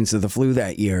dominant strains of the flu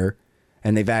that year,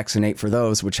 and they vaccinate for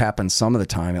those, which happens some of the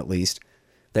time at least,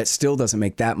 that still doesn't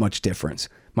make that much difference.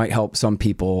 Might help some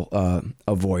people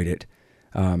avoid it,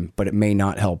 but it may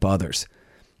not help others.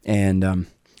 And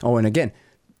and again,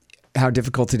 how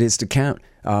difficult it is to count.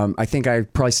 I think I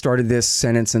probably started this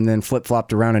sentence and then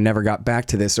flip-flopped around and never got back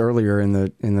to this earlier in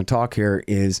the talk here,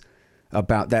 is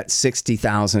about that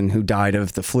 60,000 who died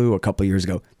of the flu a couple of years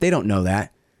ago. They don't know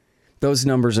that. Those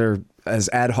numbers are as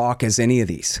ad hoc as any of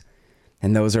these.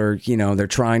 And those are, they're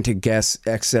trying to guess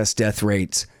excess death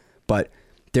rates, but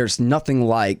there's nothing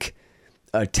like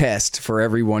a test for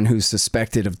everyone who's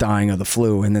suspected of dying of the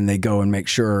flu, and then they go and make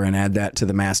sure and add that to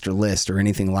the master list or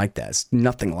anything like that. It's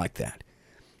nothing like that.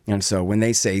 And so when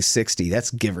they say 60, that's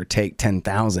give or take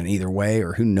 10,000 either way,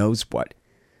 or who knows what.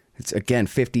 It's, again,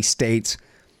 50 states,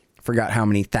 forgot how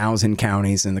many thousand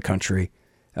counties in the country,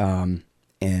 and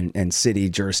city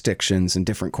jurisdictions and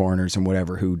different coroners and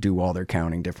whatever who do all their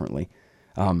counting differently.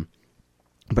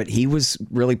 But he was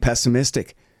really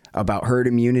pessimistic about herd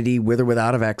immunity with or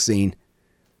without a vaccine.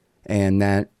 And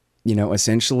that,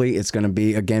 essentially it's going to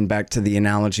be, again, back to the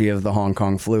analogy of the Hong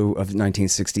Kong flu of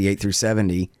 1968 through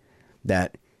 70,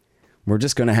 that we're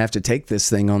just going to have to take this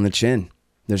thing on the chin.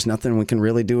 There's nothing we can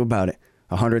really do about it.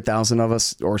 100,000 of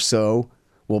us or so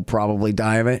will probably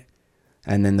die of it.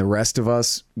 And then the rest of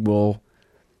us will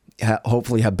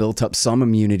hopefully have built up some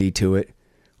immunity to it,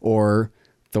 or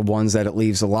the ones that it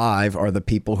leaves alive are the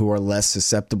people who are less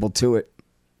susceptible to it.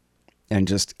 And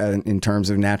just in terms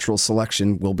of natural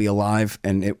selection, will be alive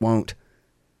and it won't.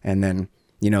 And then,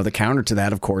 the counter to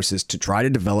that, of course, is to try to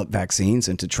develop vaccines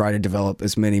and to try to develop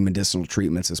as many medicinal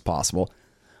treatments as possible.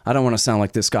 I don't want to sound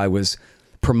like this guy was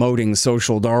promoting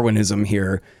social Darwinism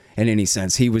here in any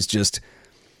sense. He was just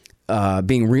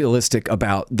being realistic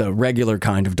about the regular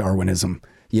kind of Darwinism,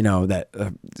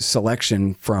 that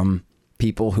selection from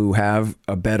people who have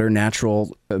a better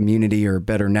natural immunity or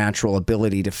better natural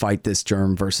ability to fight this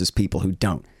germ versus people who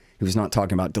don't. He was not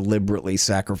talking about deliberately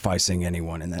sacrificing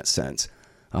anyone in that sense.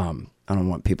 I don't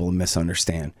want people to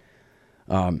misunderstand.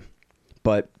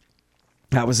 But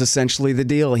that was essentially the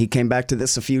deal. He came back to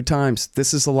this a few times.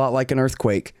 This is a lot like an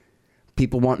earthquake.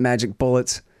 People want magic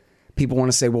bullets. People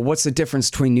want to say, well, what's the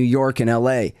difference between New York and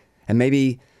LA? And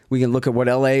maybe we can look at what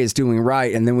LA is doing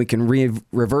right, and then we can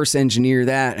reverse engineer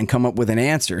that and come up with an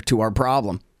answer to our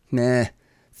problem. Nah,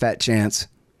 fat chance.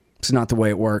 It's not the way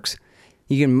it works.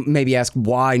 You can maybe ask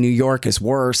why New York is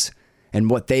worse and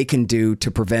what they can do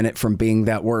to prevent it from being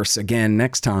that worse again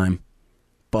next time.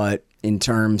 But in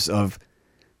terms of,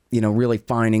 really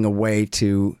finding a way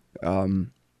to,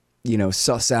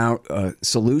 suss out a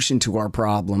solution to our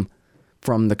problem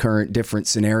from the current different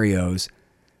scenarios,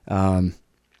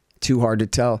 too hard to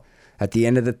tell. At the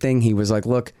end of the thing, he was like,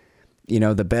 look,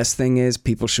 the best thing is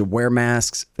people should wear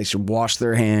masks. They should wash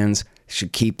their hands. They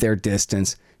should keep their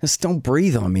distance. Just don't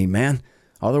breathe on me, man.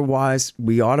 Otherwise,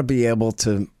 we ought to be able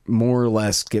to more or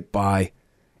less get by.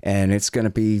 And it's going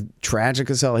to be tragic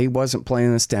as hell. He wasn't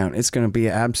playing this down. It's going to be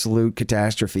an absolute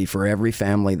catastrophe for every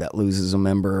family that loses a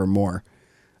member or more.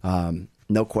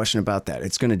 No question about that.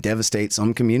 It's going to devastate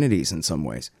some communities in some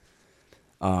ways.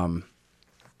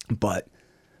 But,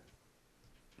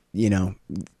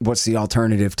 what's the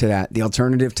alternative to that? The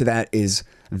alternative to that is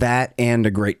that and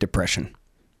a Great Depression,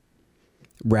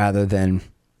 rather than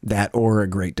that or a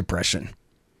Great Depression,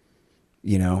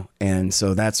 and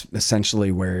so that's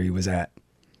essentially where he was at.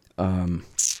 And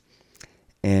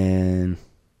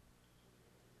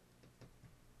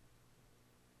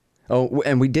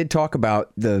we did talk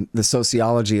about the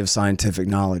sociology of scientific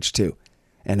knowledge too,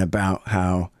 and about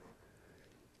how,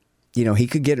 he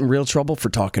could get in real trouble for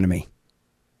talking to me.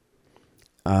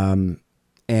 And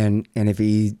if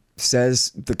he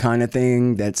says the kind of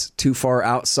thing that's too far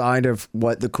outside of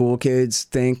what the cool kids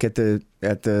think at the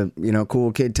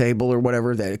cool kid table or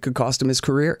whatever, that it could cost him his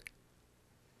career.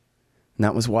 And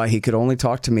that was why he could only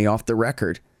talk to me off the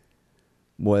record,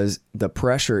 was the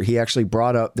pressure. He actually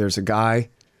brought up, there's a guy,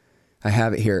 I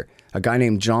have it here, a guy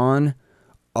named John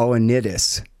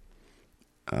Ioannidis,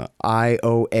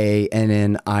 Ioannidis.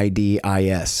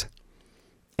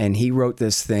 And he wrote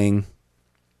this thing,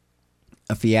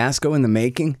 A Fiasco in the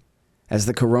Making. As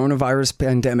the coronavirus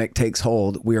pandemic takes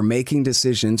hold, we are making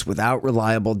decisions without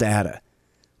reliable data.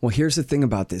 Well, here's the thing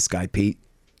about this guy, Pete.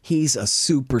 He's a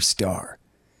superstar.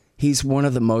 He's one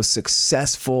of the most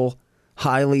successful,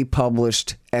 highly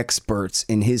published experts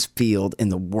in his field in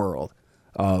the world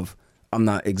of, I'm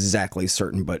not exactly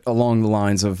certain, but along the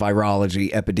lines of virology,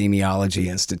 epidemiology,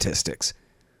 and statistics.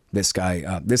 This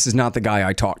guy, this is not the guy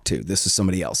I talked to. This is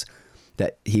somebody else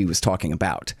that he was talking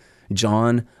about.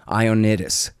 John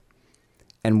Ioannidis.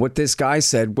 And what this guy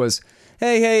said was,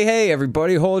 hey,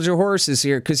 everybody, hold your horses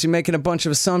here because you're making a bunch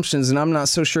of assumptions and I'm not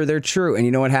so sure they're true. And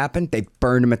you know what happened? They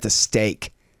burned him at the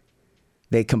stake.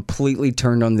 They completely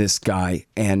turned on this guy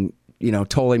and,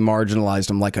 totally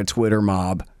marginalized him like a Twitter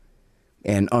mob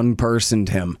and unpersoned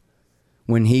him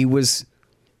when he was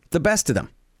the best of them.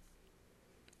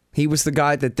 He was the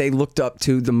guy that they looked up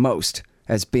to the most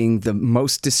as being the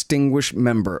most distinguished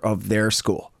member of their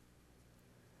school.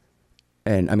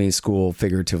 And I mean school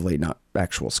figuratively, not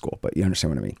actual school, but you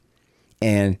understand what I mean.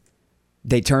 And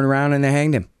they turned around and they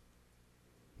hanged him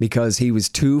because he was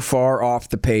too far off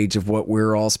the page of what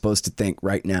we're all supposed to think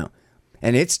right now.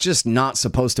 And it's just not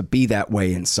supposed to be that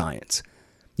way in science.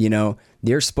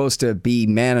 They're supposed to be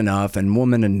man enough and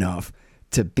woman enough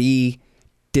to be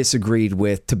disagreed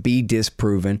with, to be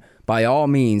disproven. By all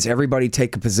means, everybody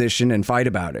take a position and fight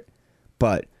about it.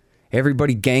 But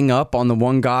everybody gang up on the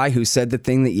one guy who said the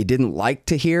thing that you didn't like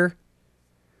to hear?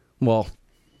 Well,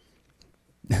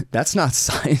 that's not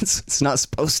science. It's not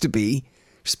supposed to be.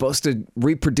 You're supposed to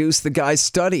reproduce the guy's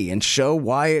study and show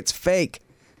why it's fake.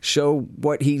 Show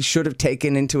what he should have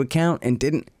taken into account and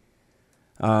didn't.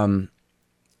 But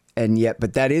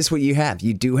that is what you have.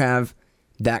 You do have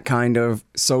that kind of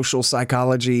social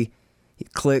psychology,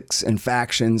 cliques and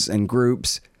factions and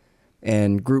groups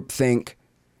and groupthink.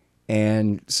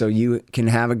 And so you can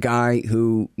have a guy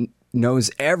who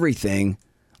knows everything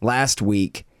last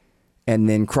week and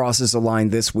then crosses a line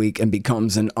this week and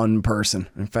becomes an unperson.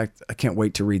 In fact, I can't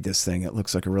wait to read this thing. It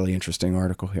looks like a really interesting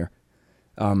article here.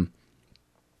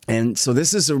 And so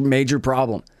this is a major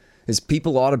problem, is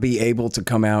people ought to be able to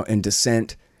come out and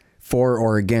dissent for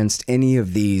or against any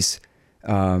of these,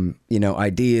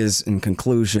 ideas and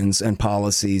conclusions and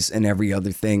policies and every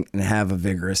other thing and have a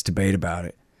vigorous debate about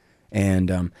it.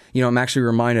 And, I'm actually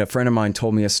reminded, a friend of mine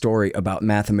told me a story about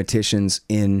mathematicians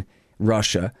in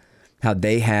Russia, how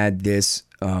they had this,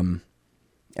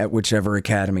 at whichever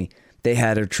academy, they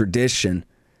had a tradition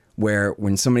where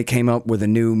when somebody came up with a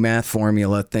new math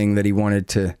formula thing that he wanted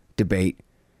to debate,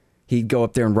 he'd go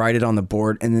up there and write it on the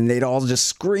board, and then they'd all just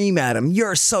scream at him,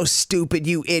 "You're so stupid,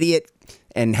 you idiot,"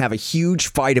 and have a huge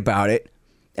fight about it.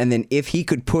 And then if he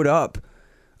could put up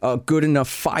a good enough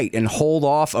fight and hold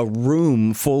off a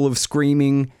room full of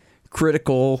screaming,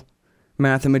 critical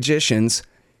mathematicians,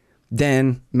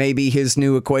 then maybe his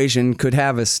new equation could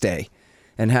have a stay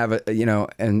and have a,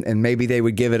 and maybe they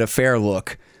would give it a fair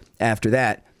look after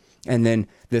that. And then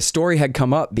the story had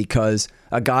come up because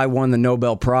a guy won the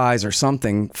Nobel Prize or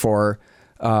something for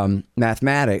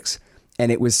mathematics.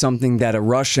 And it was something that a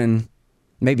Russian,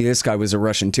 maybe this guy was a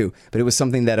Russian too, but it was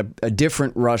something that a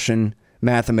different Russian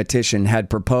mathematician had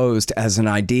proposed as an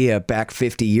idea back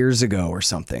 50 years ago or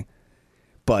something.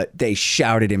 But they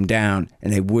shouted him down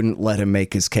and they wouldn't let him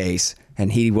make his case.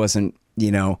 And he wasn't,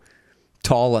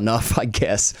 tall enough, I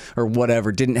guess, or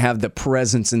whatever, didn't have the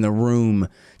presence in the room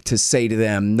to say to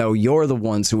them, no, you're the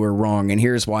ones who are wrong and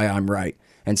here's why I'm right.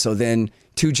 And so then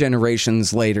 2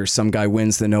 generations later, some guy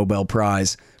wins the Nobel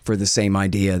Prize for the same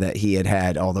idea that he had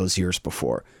had all those years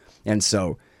before. And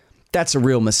so that's a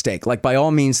real mistake. Like, by all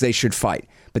means, they should fight,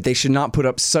 but they should not put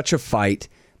up such a fight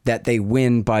that they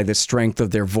win by the strength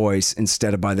of their voice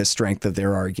instead of by the strength of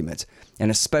their arguments. And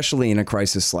especially in a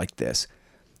crisis like this,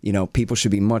 people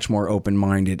should be much more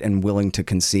open-minded and willing to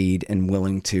concede and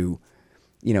willing to,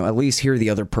 at least hear the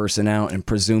other person out and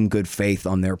presume good faith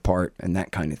on their part and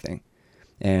that kind of thing.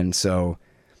 And so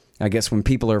I guess when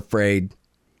people are afraid,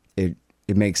 it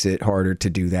makes it harder to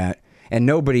do that. And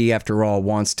nobody, after all,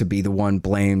 wants to be the one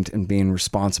blamed and being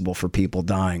responsible for people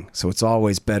dying. So it's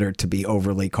always better to be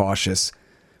overly cautious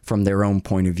from their own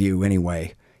point of view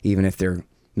anyway, even if they're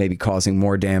maybe causing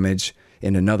more damage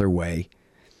in another way.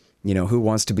 Who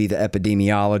wants to be the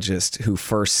epidemiologist who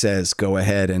first says, go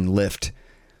ahead and lift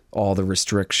all the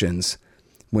restrictions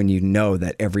when you know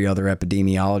that every other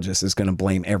epidemiologist is going to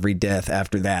blame every death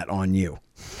after that on you?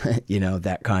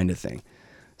 That kind of thing.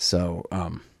 So,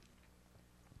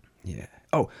 yeah.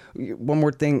 Oh, one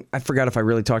more thing. I forgot if I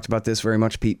really talked about this very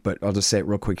much, Pete, but I'll just say it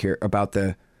real quick here about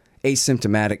the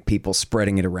asymptomatic people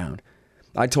spreading it around.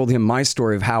 I told him my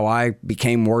story of how I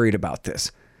became worried about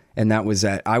this And that was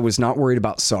that I was not worried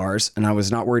about SARS, and I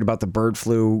was not worried about the bird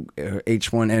flu,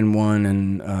 H1N1,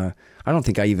 and I don't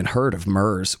think I even heard of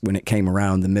MERS when it came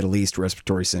around, the Middle East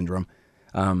respiratory syndrome.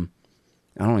 I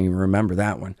don't even remember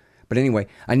that one. But anyway,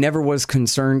 I never was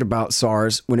concerned about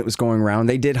SARS when it was going around.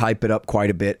 They did hype it up quite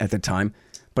a bit at the time.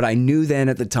 But I knew then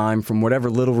at the time, from whatever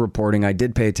little reporting I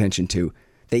did pay attention to,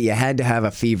 that you had to have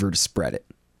a fever to spread it.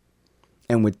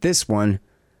 And with this one,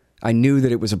 I knew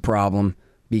that it was a problem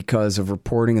because of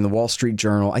reporting in the Wall Street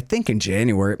Journal, I think in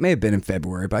January, it may have been in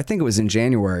February, but I think it was in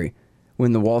January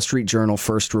when the Wall Street Journal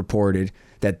first reported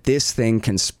that this thing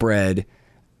can spread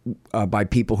by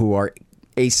people who are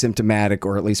asymptomatic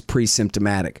or at least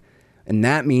pre-symptomatic. And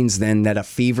that means then that a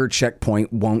fever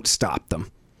checkpoint won't stop them.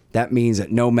 That means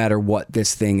that no matter what,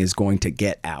 this thing is going to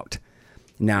get out.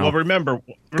 Now, well, remember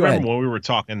when we were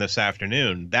talking this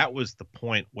afternoon, that was the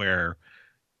point where,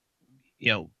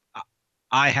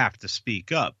 I have to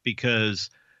speak up because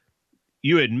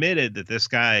you admitted that this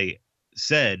guy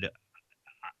said,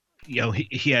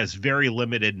 he has very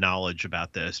limited knowledge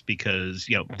about this because,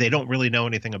 they don't really know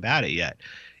anything about it yet.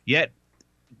 Yet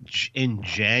in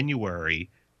January,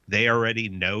 they already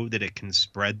know that it can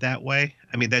spread that way.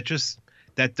 I mean,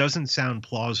 that doesn't sound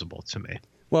plausible to me.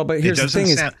 Well, but here's the thing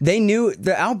is they knew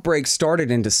the outbreak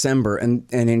started in December and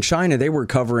in China, they were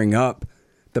covering up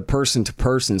the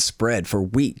person-to-person spread for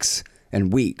weeks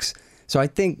and weeks. So I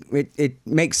think it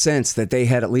makes sense that they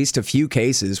had at least a few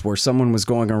cases where someone was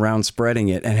going around spreading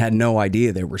it and had no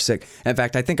idea they were sick. In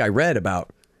fact, I think I read about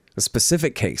a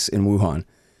specific case in Wuhan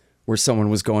where someone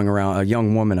was going around, a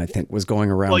young woman, I think, was going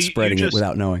around spreading it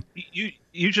without knowing.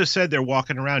 You just said they're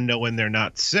walking around knowing they're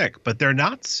not sick, but they're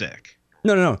not sick.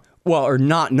 No. Well, or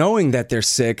not knowing that they're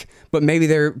sick, but maybe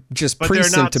they're just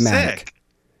pre-symptomatic.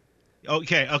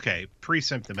 Okay,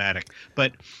 pre-symptomatic.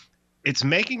 But it's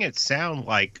making it sound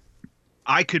like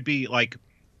I could be like,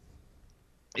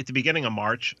 at the beginning of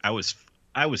March, I was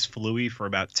flu-y for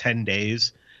about 10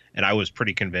 days, and I was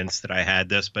pretty convinced that I had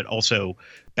this. But also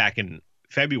back in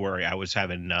February, I was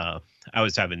having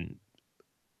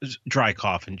dry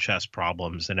cough and chest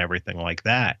problems and everything like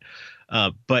that.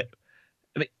 But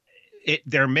I mean,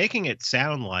 they're making it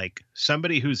sound like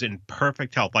somebody who's in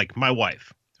perfect health, like my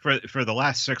wife. For the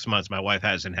last 6 months, my wife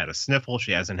hasn't had a sniffle.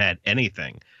 She hasn't had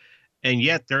anything. And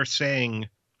yet they're saying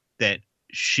that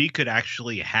she could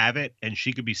actually have it and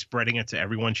she could be spreading it to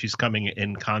everyone she's coming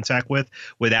in contact with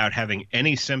without having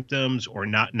any symptoms or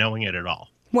not knowing it at all.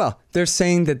 Well, they're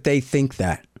saying that they think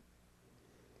that.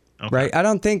 Okay. Right? I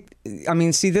don't think, I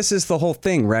mean, see, this is the whole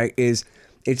thing, right? It's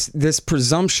this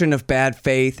presumption of bad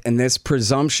faith and this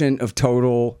presumption of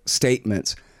total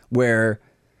statements where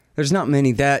there's not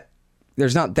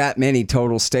that many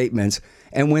total statements.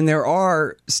 And when there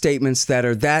are statements that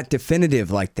are that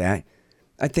definitive like that,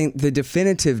 I think the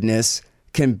definitiveness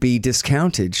can be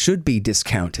discounted, should be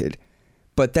discounted.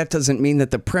 But that doesn't mean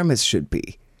that the premise should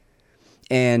be.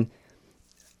 And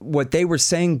what they were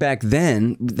saying back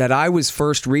then that I was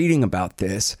first reading about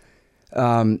this,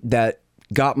 that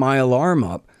got my alarm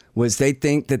up, was they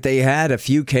think that they had a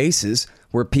few cases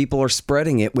where people are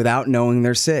spreading it without knowing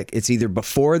they're sick. It's either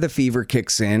before the fever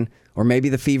kicks in, or maybe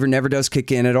the fever never does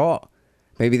kick in at all.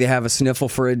 Maybe they have a sniffle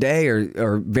for a day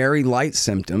or very light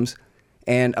symptoms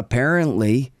and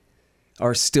apparently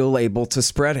are still able to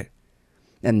spread it.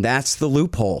 And that's the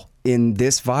loophole in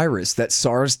this virus that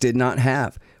SARS did not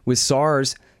have. With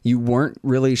SARS, you weren't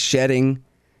really shedding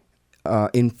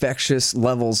infectious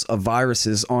levels of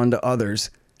viruses onto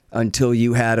others until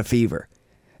you had a fever.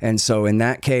 And so in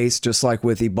that case, just like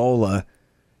with Ebola,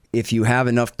 if you have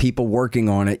enough people working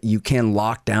on it, you can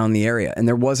lock down the area. And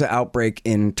there was an outbreak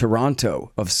in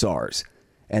Toronto of SARS,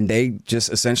 and they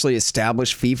just essentially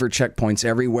established fever checkpoints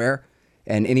everywhere.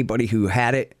 And anybody who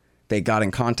had it, they got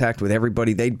in contact with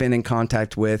everybody they'd been in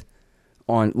contact with,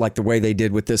 on like the way they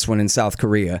did with this one in South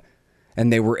Korea,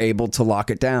 and they were able to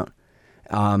lock it down.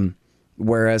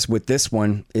 Whereas with this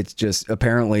one, it's just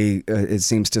apparently it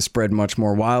seems to spread much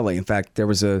more wildly. In fact, there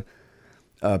was a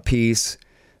piece,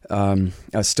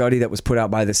 a study that was put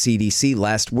out by the CDC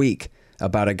last week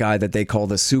about a guy that they call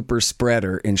the super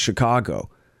spreader in Chicago,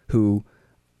 who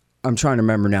I'm trying to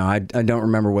remember now. I don't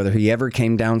remember whether he ever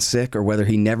came down sick or whether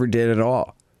he never did at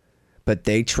all. But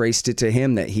they traced it to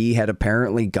him that he had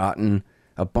apparently gotten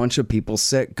a bunch of people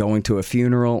sick going to a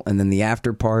funeral and then the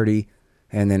after party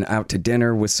and then out to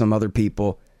dinner with some other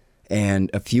people. And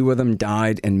a few of them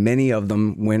died and many of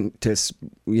them went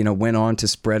on to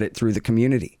spread it through the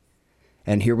community.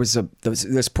 And here was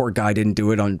this poor guy didn't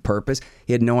do it on purpose.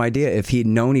 He had no idea. If he'd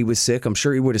known he was sick, I'm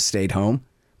sure he would have stayed home,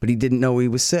 but he didn't know he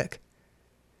was sick.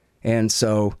 And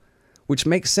so, which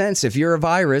makes sense. If you're a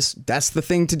virus, that's the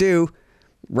thing to do.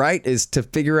 right, is to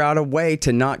figure out a way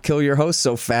to not kill your host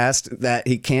so fast that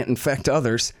he can't infect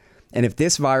others. And if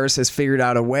this virus has figured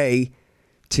out a way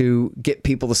to get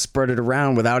people to spread it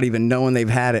around without even knowing they've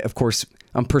had it, of course,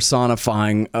 I'm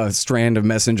personifying a strand of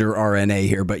messenger RNA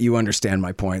here, but you understand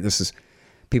my point. This is,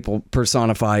 people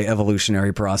personify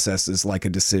evolutionary processes like a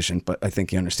decision, but I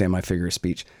think you understand my figure of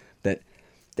speech.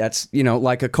 That's,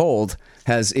 like a cold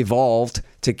has evolved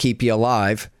to keep you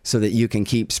alive so that you can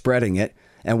keep spreading it.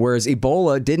 And whereas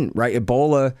Ebola didn't, right?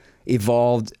 Ebola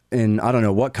evolved in, I don't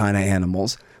know what kind of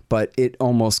animals, but it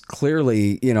almost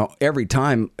clearly, every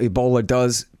time Ebola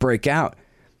does break out,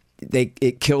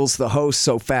 it kills the host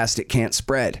so fast it can't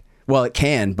spread. Well, it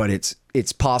can, but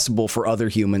it's possible for other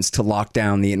humans to lock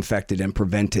down the infected and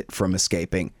prevent it from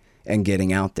escaping and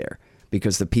getting out there,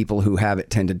 because the people who have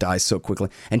it tend to die so quickly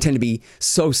and tend to be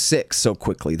so sick so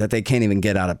quickly that they can't even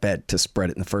get out of bed to spread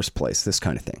it in the first place, this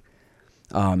kind of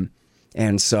thing.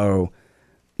 And so,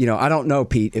 I don't know,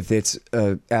 Pete, if it's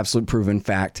an absolute proven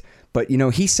fact, but,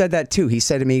 he said that too. He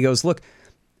said to me, he goes, look,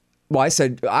 well,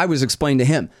 I was explaining to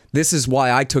him, this is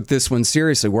why I took this one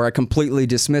seriously, where I completely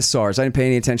dismissed SARS. I didn't pay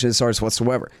any attention to SARS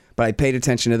whatsoever, but I paid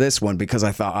attention to this one because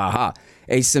I thought, aha,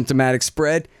 asymptomatic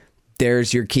spread.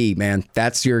 There's your key, man.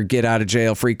 That's your get out of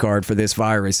jail free card for this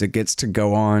virus. It gets to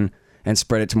go on and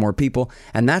spread it to more people.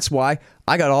 And that's why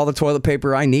I got all the toilet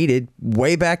paper I needed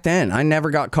way back then. I never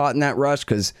got caught in that rush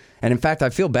and in fact, I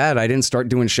feel bad I didn't start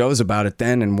doing shows about it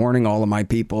then and warning all of my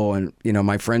people and,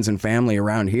 my friends and family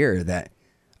around here that,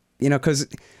 because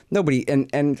nobody,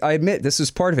 and I admit this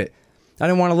is part of it. I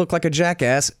didn't want to look like a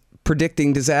jackass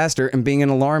predicting disaster and being an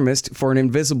alarmist for an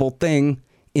invisible thing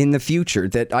in the future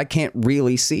that I can't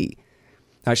really see.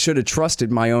 I should have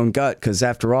trusted my own gut because,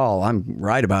 after all, I'm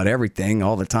right about everything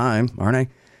all the time, aren't I?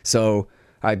 So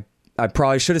I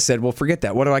probably should have said, well, forget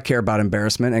that. What do I care about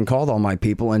embarrassment? And called all my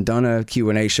people and done a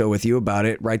Q&A show with you about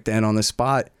it right then on the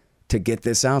spot to get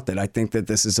this out, that I think that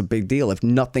this is a big deal. If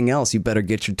nothing else, you better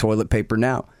get your toilet paper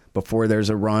now before there's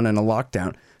a run and a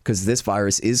lockdown, because this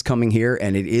virus is coming here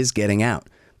and it is getting out.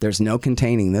 There's no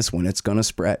containing this one. It's going to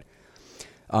spread.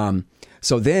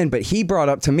 But he brought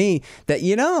up to me that,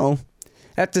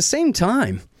 at the same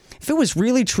time, if it was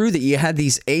really true that you had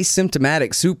these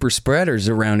asymptomatic super spreaders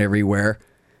around everywhere,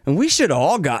 and we should have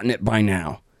all gotten it by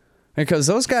now, because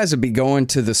those guys would be going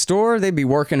to the store, they'd be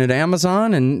working at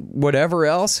Amazon and whatever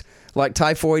else, like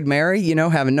Typhoid Mary,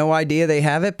 having no idea they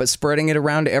have it, but spreading it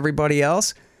around to everybody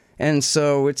else. And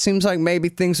so it seems like maybe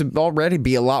things would already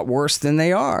be a lot worse than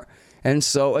they are. And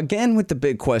so again, with the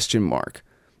big question mark,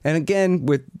 and again,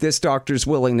 with this doctor's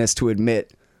willingness to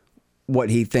admit what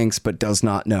he thinks but does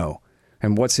not know,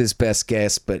 and what's his best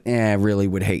guess, but I really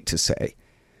would hate to say.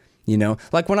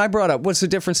 Like when I brought up what's the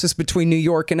differences between New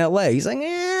York and LA, he's like,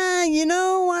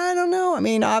 I don't know. I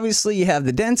mean, obviously you have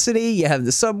the density, you have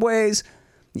the subways,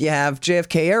 you have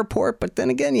JFK Airport, but then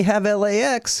again, you have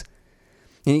LAX.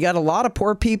 And you got a lot of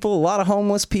poor people, a lot of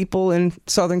homeless people in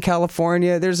Southern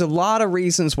California. There's a lot of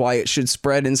reasons why it should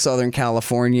spread in Southern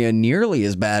California nearly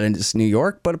as bad as New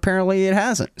York, but apparently it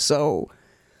hasn't. So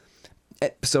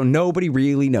nobody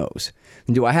really knows.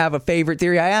 And do I have a favorite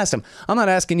theory? I asked him. I'm not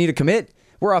asking you to commit.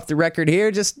 We're off the record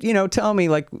here. Just, tell me,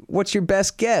 what's your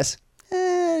best guess?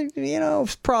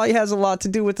 Probably has a lot to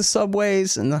do with the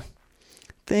subways and the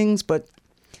things, but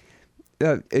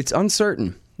it's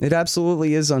uncertain. It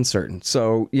absolutely is uncertain.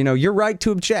 So, you're right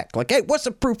to object. Like, hey, what's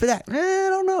the proof of that? I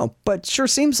don't know. But sure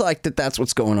seems like that's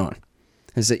what's going on,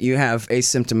 is that you have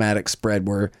asymptomatic spread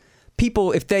where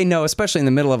people, if they know, especially in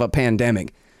the middle of a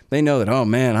pandemic, they know that, oh,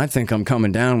 man, I think I'm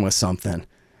coming down with something.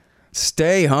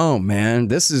 Stay home, man.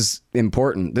 This is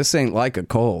important. This ain't like a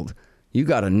cold. You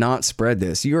got to not spread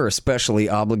this. You're especially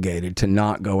obligated to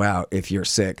not go out if you're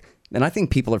sick. And I think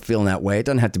people are feeling that way. It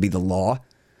doesn't have to be the law.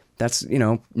 That's,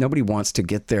 nobody wants to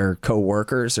get their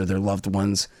coworkers or their loved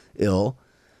ones ill,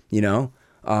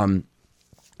 but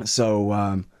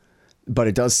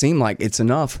it does seem like it's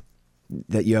enough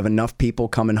that you have enough people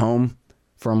coming home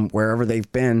from wherever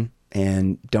they've been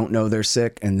and don't know they're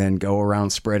sick and then go around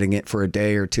spreading it for a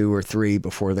day or two or three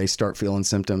before they start feeling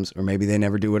symptoms, or maybe they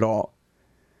never do at all.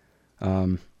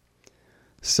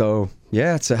 So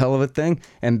yeah, it's a hell of a thing.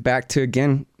 And back to,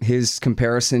 again, his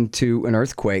comparison to an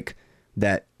earthquake,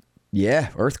 that, yeah,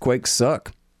 earthquakes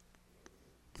suck.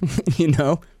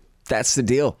 That's the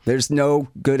deal. There's no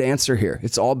good answer here.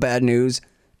 It's all bad news,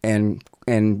 and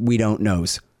we don't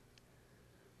knows.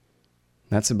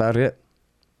 That's about it.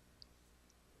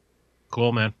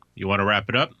 Cool, man. You want to wrap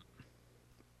it up?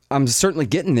 I'm certainly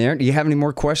getting there. Do you have any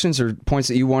more questions or points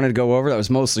that you wanted to go over? That was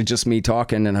mostly just me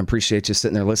talking, and I appreciate you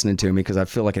sitting there listening to me, because I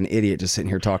feel like an idiot just sitting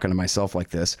here talking to myself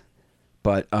like this.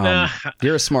 But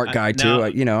you're a smart guy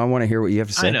too. No, I want to hear what you have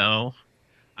to say.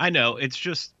 I know. It's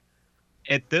just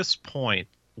at this point,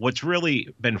 what's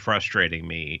really been frustrating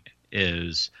me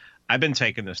is I've been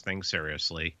taking this thing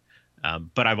seriously,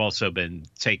 but I've also been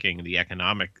taking the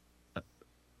economic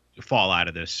fallout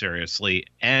of this seriously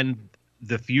and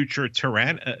the future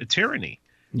tyranny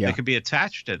that could be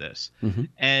attached to this. Mm-hmm.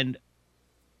 And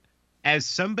as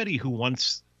somebody who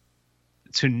wants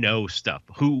to know stuff,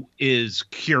 who is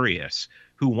curious,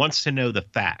 who wants to know the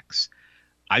facts,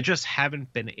 I just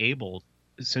haven't been able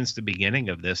since the beginning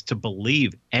of this to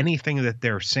believe anything that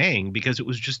they're saying because it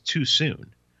was just too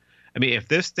soon. I mean, if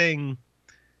this thing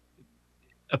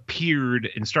appeared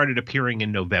and started appearing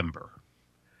in November,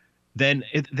 then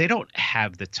they don't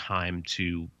have the time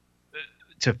to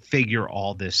figure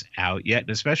all this out yet, and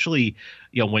especially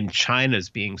when China's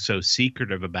being so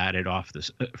secretive about it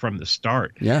from the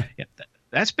start. Yeah,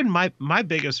 that's been my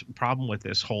biggest problem with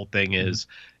this whole thing is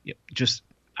just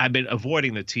I've been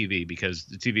avoiding the TV because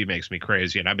the TV makes me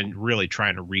crazy, and I've been really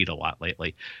trying to read a lot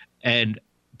lately.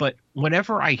 But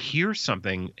whenever I hear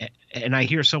something and I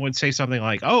hear someone say something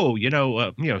like, "Oh,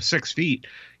 6 feet,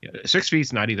 6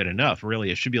 feet's not even enough. Really,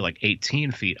 it should be like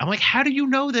 18 feet." I'm like, "How do you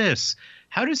know this?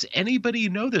 How does anybody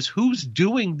know this? Who's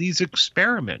doing these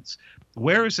experiments?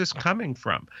 Where is this coming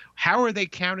from? How are they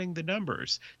counting the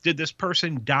numbers? Did this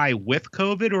person die with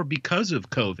COVID or because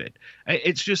of COVID?"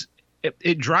 It's just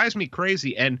it drives me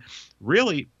crazy. And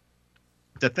really,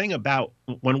 the thing about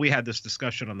when we had this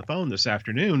discussion on the phone this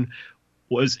afternoon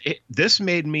was this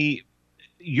made me,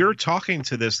 you're talking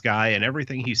to this guy and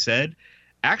everything he said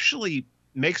actually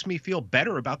makes me feel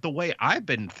better about the way I've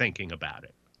been thinking about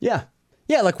it. Yeah.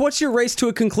 Yeah. Like, what's your race to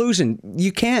a conclusion?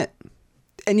 You can't.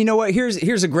 And you know what?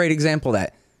 Here's a great example of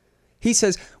that. He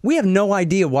says, we have no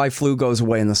idea why flu goes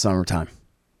away in the summertime.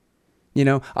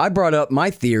 I brought up my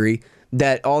theory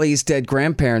that all these dead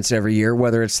grandparents every year,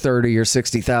 whether it's 30 or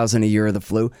 60,000 a year of the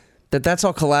flu, that's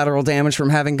all collateral damage from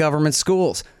having government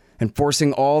schools and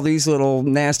forcing all these little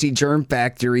nasty germ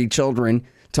factory children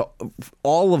to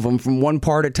all of them from one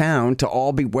part of town to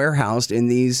all be warehoused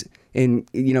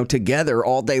together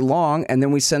all day long. And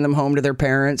then we send them home to their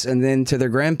parents and then to their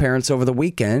grandparents over the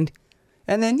weekend.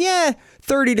 And then,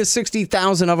 30 to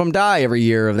 60,000 of them die every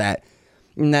year of that.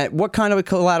 And what kind of a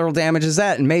collateral damage is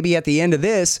that? And maybe at the end of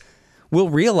this, we'll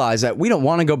realize that we don't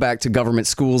want to go back to government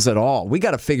schools at all. We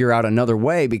got to figure out another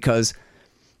way, because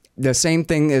the same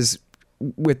thing as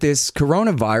with this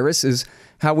coronavirus is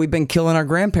how we've been killing our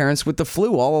grandparents with the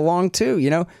flu all along too,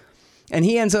 And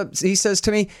he says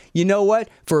to me, you know what?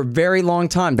 For a very long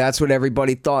time, that's what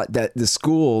everybody thought, that the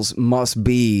schools must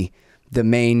be the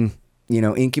main,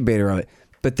 incubator of it.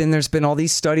 But then there's been all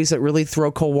these studies that really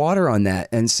throw cold water on that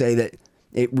and say that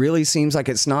it really seems like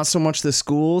it's not so much the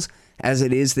schools as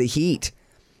it is the heat.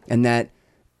 And that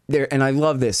and I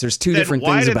love this. There's two different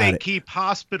things about it. Why do they keep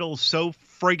hospitals so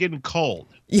friggin' cold?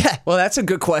 Yeah, well, that's a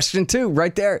good question too,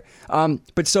 right there.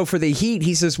 But so for the heat,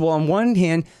 he says, well, on one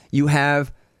hand, you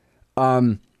have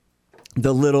the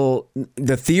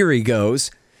theory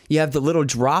goes, you have the little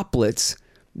droplets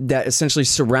that essentially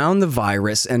surround the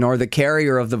virus and are the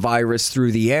carrier of the virus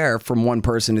through the air from one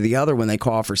person to the other when they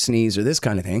cough or sneeze or this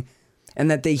kind of thing. And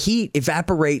that the heat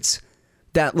evaporates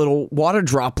that little water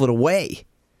droplet away.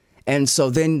 And so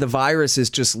then the virus is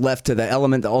just left to the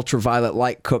element, the ultraviolet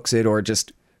light cooks it, or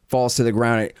just falls to the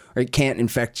ground, or it can't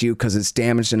infect you because it's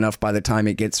damaged enough by the time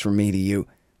it gets from me to you,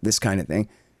 this kind of thing.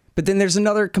 But then there's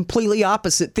another completely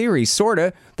opposite theory, sort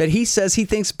of, that he says he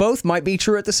thinks both might be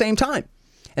true at the same time.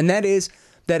 And that is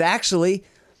that actually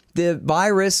the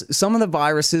virus, some of the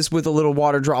viruses with a little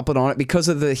water droplet on it, because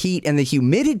of the heat and the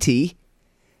humidity,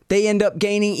 they end up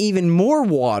gaining even more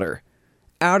water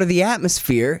out of the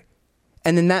atmosphere.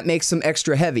 And then that makes them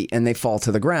extra heavy and they fall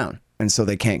to the ground. And so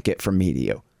they can't get from me to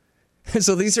you.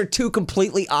 So these are two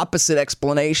completely opposite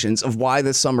explanations of why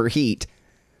the summer heat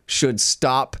should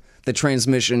stop the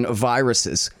transmission of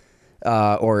viruses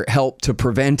or help to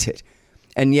prevent it.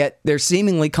 And yet they're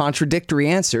seemingly contradictory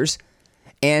answers.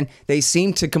 And they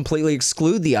seem to completely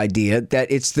exclude the idea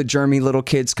that it's the germy little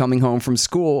kids coming home from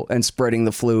school and spreading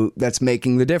the flu that's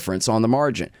making the difference on the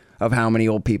margin of how many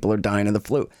old people are dying of the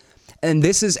flu. And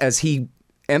this is, as he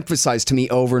emphasized to me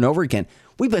over and over again,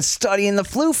 we've been studying the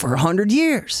flu for 100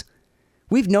 years.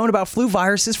 We've known about flu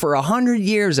viruses for 100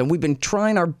 years, and we've been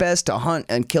trying our best to hunt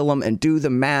and kill them and do the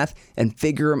math and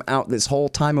figure them out this whole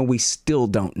time, and we still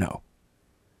don't know.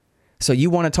 So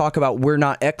you want to talk about we're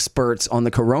not experts on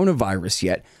the coronavirus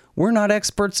yet. We're not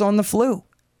experts on the flu.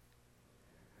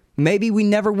 Maybe we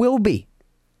never will be.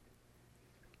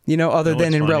 Other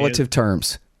than in relative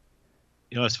terms.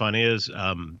 What's funny is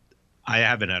I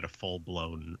haven't had a full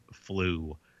blown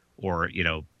flu or,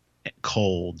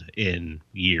 cold in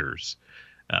years.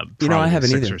 Probably I haven't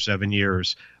 6 either. or 7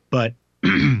 years, but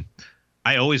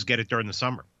I always get it during the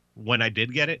summer. When I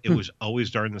did get it, it was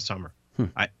always during the summer.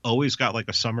 I always got like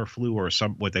a summer flu or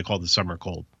what they call the summer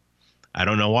cold. I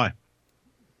don't know why.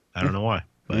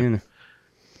 But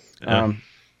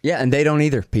yeah, and they don't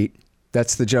either, Pete.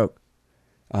 That's the joke.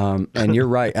 And you're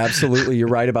right. Absolutely, you're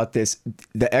right about this.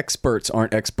 The experts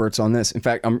aren't experts on this. In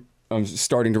fact, I'm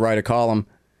starting to write a column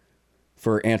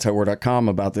for antiwar.com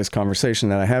about this conversation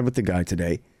that I had with the guy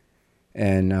today.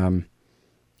 And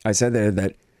I said there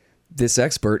that this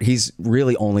expert, he's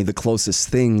really only the closest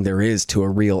thing there is to a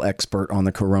real expert on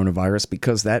the coronavirus,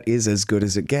 because that is as good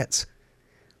as it gets.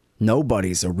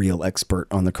 Nobody's a real expert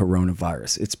on the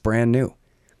coronavirus. It's brand new.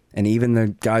 And even the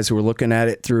guys who are looking at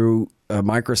it through a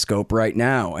microscope right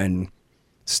now and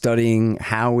studying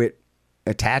how it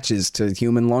attaches to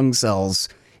human lung cells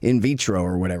in vitro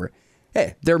or whatever,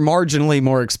 hey, they're marginally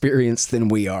more experienced than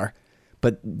we are,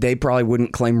 but they probably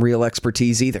wouldn't claim real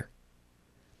expertise either.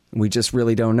 We just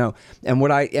really don't know. And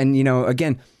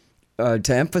again,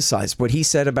 to emphasize what he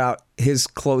said about his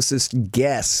closest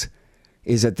guess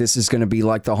is that this is going to be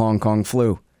like the Hong Kong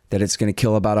flu, that it's going to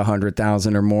kill about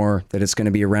 100,000 or more, that it's going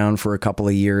to be around for a couple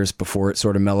of years before it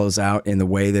sort of mellows out in the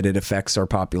way that it affects our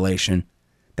population,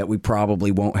 that we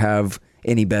probably won't have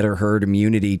any better herd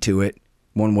immunity to it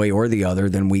one way or the other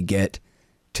than we get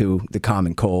to the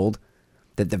common cold,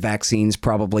 that the vaccines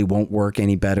probably won't work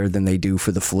any better than they do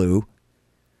for the flu.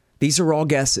 These are all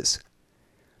guesses.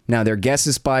 Now, they're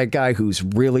guesses by a guy who's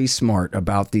really smart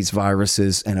about these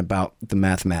viruses and about the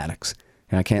mathematics.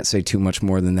 And I can't say too much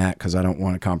more than that because I don't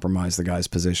want to compromise the guy's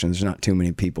position. There's not too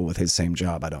many people with his same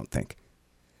job, I don't think.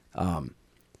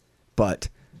 But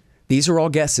these are all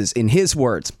guesses. In his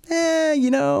words,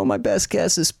 my best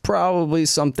guess is probably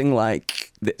something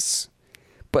like this.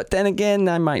 But then again,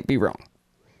 I might be wrong.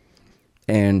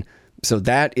 And so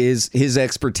that is his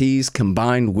expertise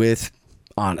combined with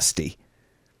honesty.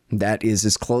 That is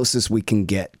as close as we can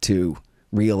get to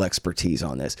real expertise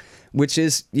on this, which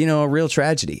is, a real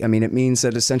tragedy. I mean, it means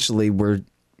that essentially we're,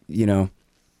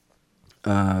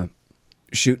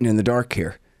 shooting in the dark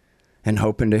here and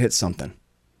hoping to hit something.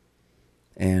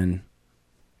 And,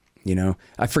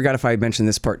 I forgot if I mentioned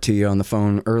this part to you on the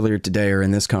phone earlier today or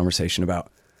in this conversation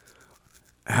about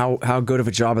how good of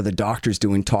a job are the doctors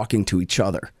doing talking to each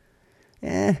other.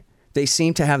 They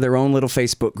seem to have their own little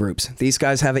Facebook groups. These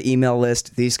guys have an email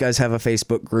list. These guys have a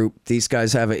Facebook group. These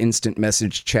guys have an instant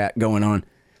message chat going on.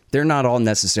 They're not all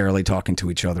necessarily talking to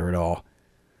each other at all.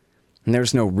 And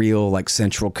there's no real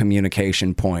central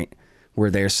communication point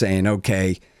where they're saying,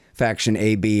 okay, faction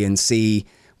A, B, and C,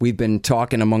 we've been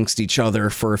talking amongst each other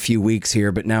for a few weeks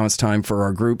here, but now it's time for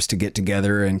our groups to get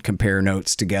together and compare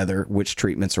notes together, which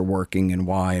treatments are working and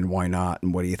why not,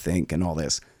 and what do you think, and all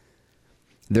this.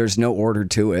 There's no order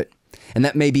to it. And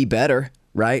that may be better,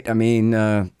 right? I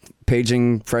mean,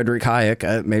 paging Frederick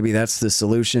Hayek, maybe that's the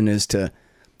solution, is to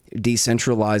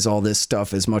decentralize all this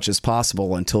stuff as much as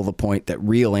possible until the point that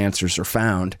real answers are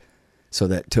found, so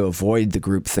that to avoid the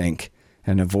groupthink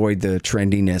and avoid the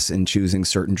trendiness in choosing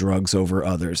certain drugs over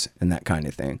others and that kind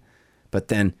of thing. But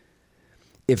then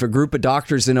if a group of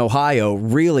doctors in Ohio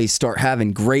really start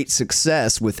having great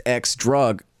success with X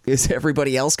drug, is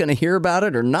everybody else going to hear about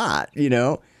it or not?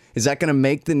 Is that going to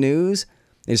make the news?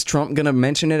 Is Trump going to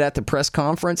mention it at the press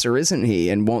conference or isn't he?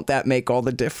 And won't that make all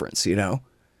the difference,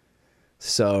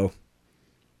 So,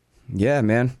 yeah,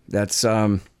 man, that's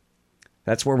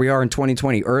where we are in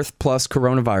 2020. Earth plus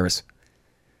coronavirus.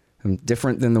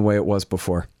 Different than the way it was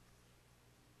before.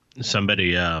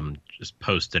 Somebody just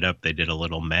posted up, they did a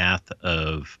little math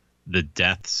of the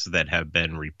deaths that have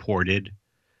been reported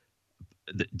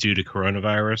due to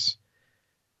coronavirus.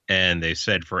 And they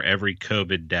said for every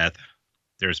COVID death,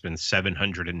 there's been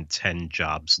 710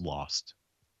 jobs lost.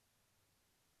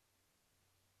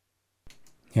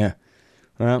 Yeah.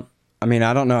 Well, I mean,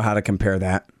 I don't know how to compare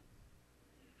that.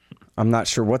 I'm not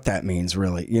sure what that means,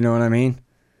 really. You know what I mean?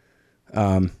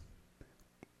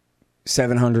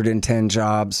 710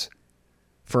 jobs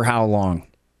for how long?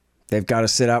 They've got to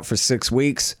sit out for 6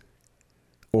 weeks,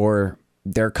 or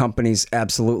their company's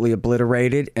absolutely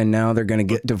obliterated and now they're going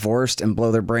to get divorced and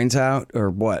blow their brains out,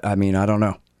 or what? I mean, I don't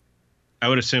know. I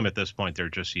would assume at this point they're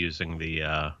just using the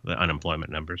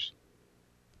unemployment numbers.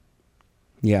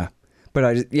 Yeah.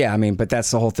 But but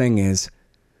that's the whole thing, is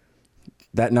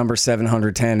that number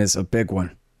 710 is a big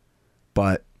one.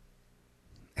 But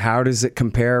how does it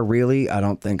compare, really? I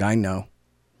don't think I know.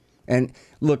 And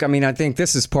look, I mean, I think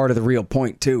this is part of the real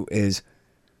point too, is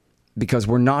because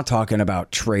we're not talking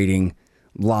about trading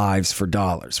lives for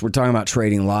dollars. We're talking about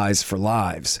trading lives for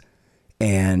lives.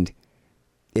 And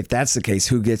if that's the case,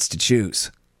 who gets to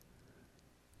choose?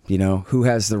 You know, who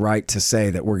has the right to say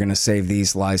that we're going to save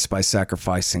these lives by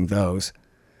sacrificing those?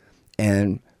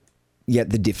 And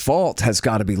yet the default has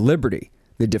got to be liberty.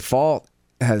 The default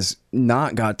has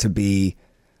not got to be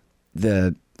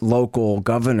the local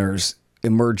governor's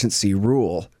emergency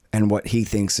rule and what he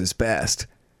thinks is best.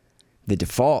 The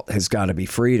default has got to be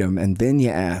freedom. And then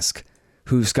you ask,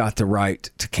 who's got the right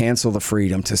to cancel the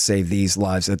freedom to save these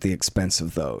lives at the expense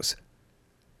of those?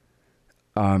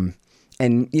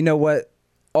 And you know what?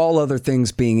 All other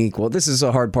things being equal, this is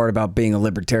a hard part about being a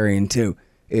libertarian too,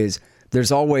 is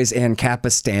there's always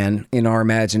Ancapistan in our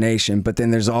imagination, but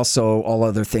then there's also all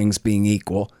other things being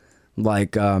equal.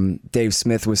 Like Dave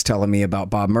Smith was telling me about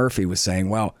Bob Murphy was saying,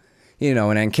 well, you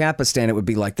know, in Ancapistan it would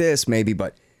be like this maybe,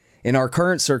 but in our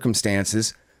current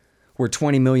circumstances where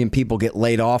 20 million people get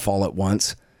laid off all at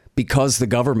once because the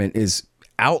government is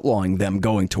outlawing them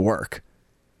going to work.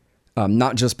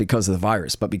 Not just because of the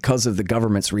virus, but because of the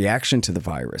government's reaction to the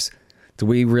virus. Do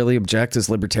we really object as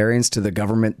libertarians to the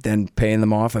government then paying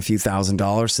them off a few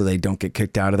 $1,000s so they don't get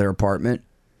kicked out of their apartment?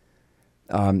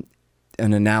 An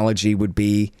analogy would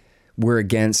be we're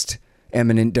against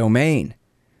eminent domain.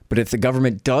 But if the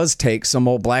government does take some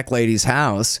old black lady's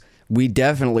house, we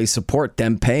definitely support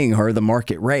them paying her the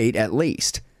market rate at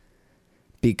least.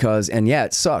 Because, and yeah,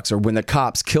 it sucks. Or when the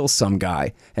cops kill some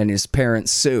guy and his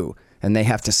parents sue, and they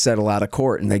have to settle out of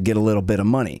court and they get a little bit of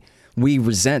money. We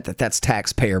resent that that's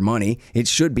taxpayer money. It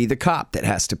should be the cop that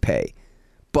has to pay.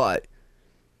 But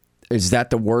is that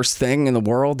the worst thing in the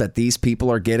world that these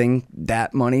people are getting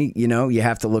that money? You know, you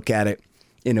have to look at it,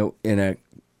 you know, in a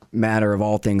matter of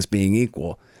all things being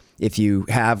equal. If you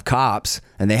have cops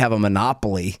and they have a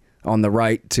monopoly on the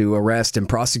right to arrest and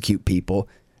prosecute people,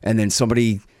 and then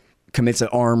somebody commits an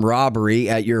armed robbery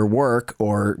at your work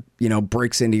or, you know,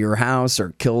 breaks into your house or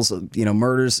kills, you know,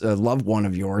 murders a loved one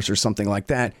of yours or something like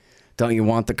that, don't you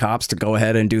want the cops to go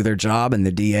ahead and do their job and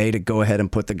the DA to go ahead and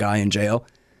put the guy in jail?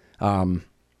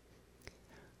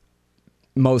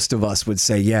 Most of us would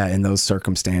say, yeah, in those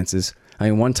circumstances. I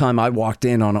mean, one time I walked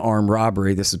in on an armed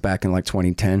robbery. This is back in like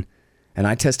 2010. And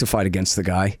I testified against the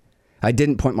guy. I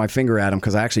didn't point my finger at him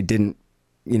because I actually didn't,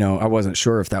 you know, I wasn't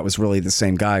sure if that was really the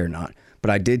same guy or not. But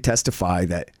I did testify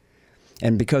that,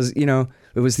 and because, you know,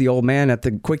 it was the old man at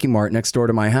the Quickie Mart next door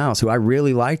to my house who I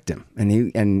really liked him.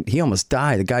 And he almost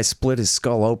died. The guy split his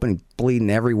skull open, bleeding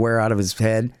everywhere out of his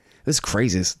head. It was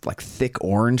crazy. It's like thick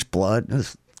orange blood. It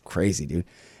was crazy, dude.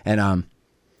 And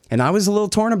I was a little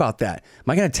torn about that. Am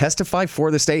I going to testify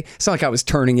for the state? It's not like I was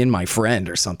turning in my friend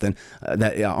or something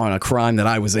that on a crime that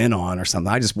I was in on or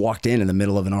something. I just walked in the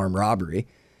middle of an armed robbery.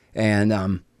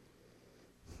 And,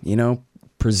 you know,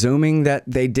 presuming that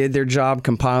they did their job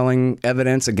compiling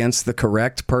evidence against the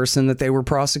correct person that they were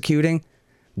prosecuting,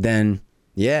 then,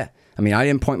 yeah. I mean, I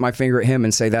didn't point my finger at him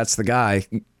and say, that's the guy,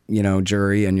 you know,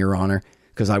 jury and your honor,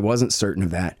 because I wasn't certain of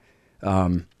that.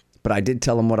 But I did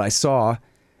tell him what I saw,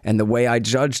 and the way I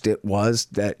judged it was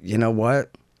that, you know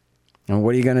what? And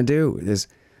what are you going to do?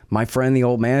 My friend, the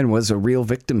old man, was a real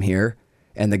victim here,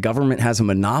 and the government has a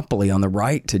monopoly on the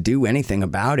right to do anything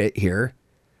about it here.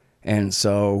 And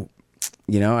so,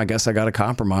 you know, I guess I got to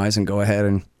compromise and go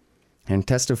ahead and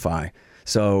testify.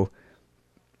 So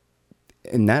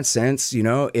in that sense, you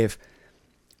know, if,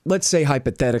 let's say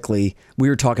hypothetically, we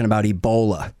were talking about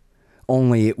Ebola,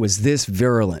 only it was this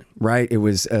virulent, right? It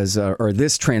was or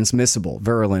this transmissible.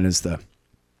 Virulent is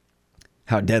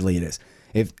how deadly it is.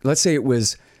 If, let's say it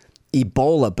was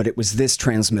Ebola, but it was this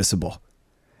transmissible.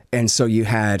 And so you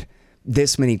had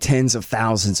this many tens of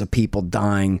thousands of people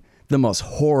dying, the most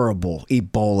horrible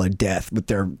Ebola death with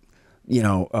their, you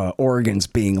know, organs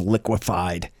being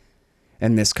liquefied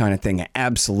and this kind of thing.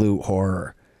 Absolute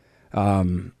horror.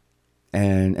 And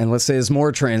let's say it's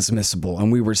more transmissible,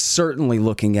 and we were certainly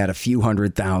looking at a few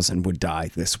 100,000 would die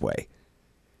this way.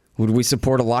 Would we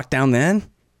support a lockdown then?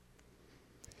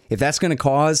 If that's going to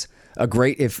cause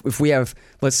if we have,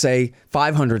 let's say,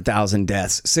 500,000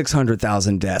 deaths,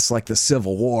 600,000 deaths, like the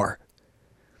Civil War,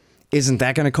 isn't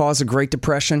that going to cause a Great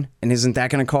Depression? And isn't that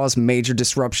going to cause major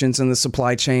disruptions in the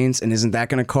supply chains? And isn't that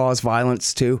going to cause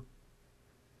violence too?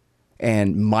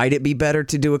 And might it be better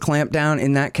to do a clampdown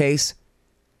in that case?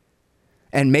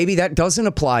 And maybe that doesn't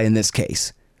apply in this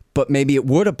case, but maybe it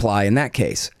would apply in that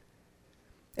case.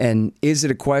 And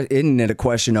isn't it a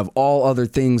question of all other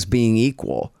things being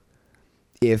equal?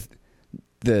 If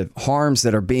the harms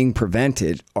that are being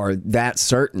prevented are that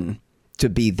certain to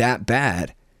be that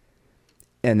bad,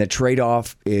 and the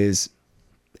trade-off is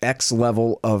X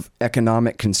level of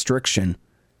economic constriction,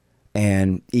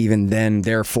 and even then,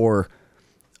 therefore,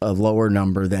 a lower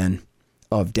number then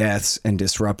of deaths and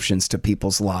disruptions to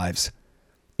people's lives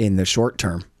in the short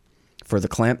term for the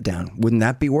clampdown. Wouldn't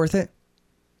that be worth it?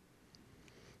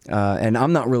 And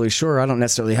I'm not really sure. I don't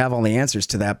necessarily have all the answers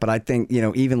to that, but I think,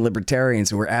 even libertarians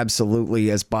who are absolutely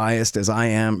as biased as I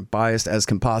am, biased as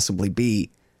can possibly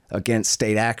be against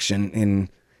state action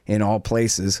in all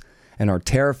places, and are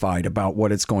terrified about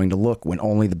what it's going to look when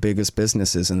only the biggest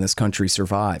businesses in this country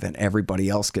survive and everybody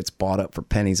else gets bought up for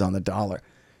pennies on the dollar.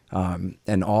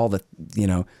 And all the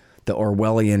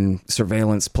Orwellian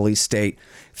surveillance police state,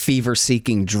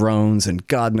 fever-seeking drones, and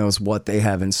God knows what they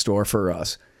have in store for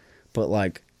us. But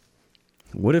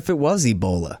what if it was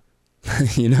Ebola?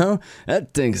 That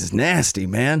thing is nasty,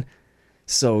 man.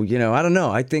 So, I don't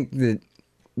know. I think that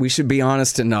we should be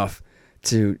honest enough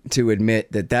to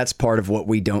admit that that's part of what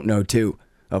we don't know too,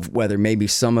 of whether maybe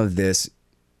some of this,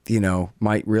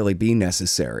 might really be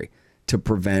necessary to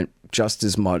prevent just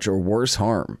as much or worse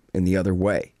harm in the other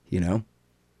way, Yeah.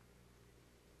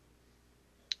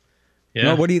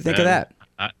 Well, what do you think of that?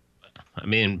 I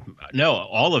mean, no,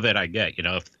 all of it I get.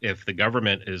 If the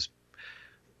government is,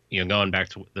 going back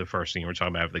to the first thing you were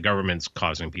talking about, if the government's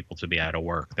causing people to be out of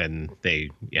work, then they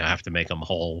have to make them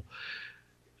whole,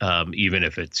 even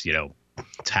if it's,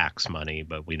 tax money.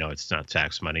 But we know it's not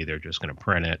tax money. They're just going to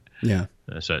print it. Yeah.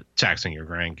 So taxing your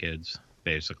grandkids,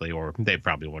 basically, or they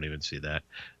probably won't even see that.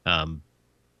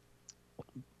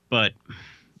 But,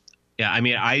 yeah, I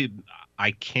mean, I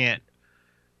can't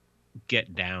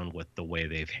get down with the way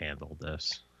they've handled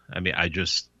this. I mean,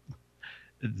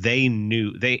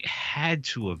 they had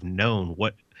to have known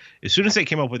what, as soon as they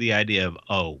came up with the idea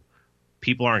of,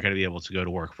 people aren't going to be able to go to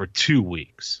work for 2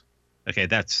 weeks. Okay.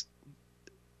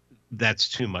 That's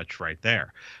too much right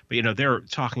there. But, they're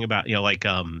talking about,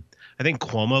 I think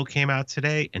Cuomo came out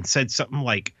today and said something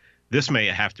like, this may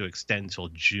have to extend till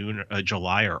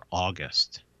July or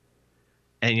August.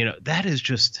 And, that is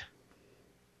just,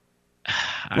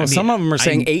 some of them are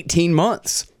saying 18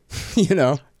 months,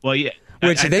 Well, yeah.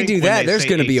 Which, if they do that, there's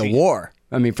going to be a war.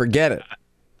 I mean, forget it.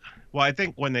 Well, I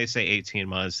think when they say 18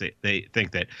 months, they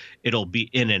think that it'll be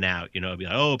in and out. It'll be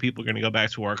like, people are going to go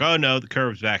back to work. Oh, no, the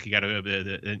curve's back. You got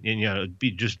to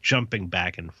be just jumping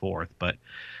back and forth. But,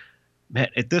 man,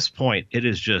 at this point,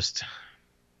 it's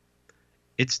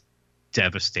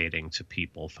devastating to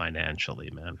people financially,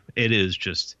 man. It is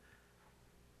just,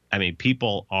 I mean,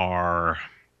 people are,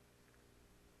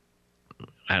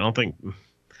 I don't think,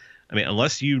 I mean,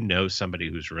 unless you know somebody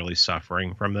who's really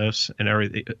suffering from this and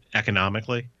everything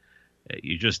economically,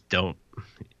 you just don't,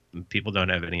 people don't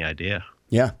have any idea.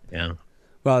 Yeah. Yeah.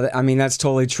 Well, I mean, that's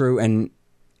totally true. And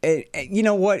you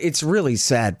know what? It's really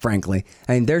sad, frankly.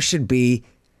 I mean, there should be,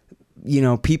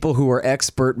 people who are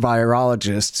expert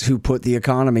virologists who put the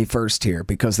economy first here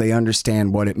because they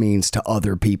understand what it means to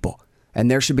other people. And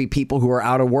there should be people who are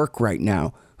out of work right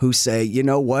now who say, you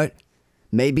know what?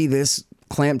 Maybe this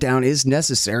clampdown is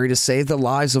necessary to save the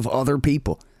lives of other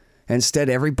people. Instead,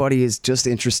 everybody is just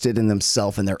interested in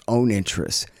themselves and their own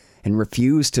interests and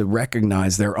refuse to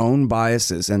recognize their own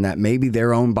biases and that maybe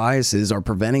their own biases are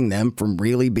preventing them from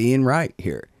really being right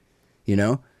here.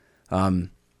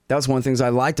 That was one of the things I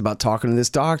liked about talking to this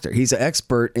doctor. He's an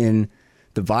expert in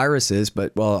the viruses,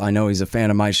 but, well, I know he's a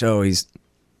fan of my show. He's,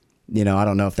 I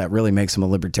don't know if that really makes him a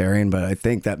libertarian, but I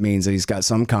think that means that he's got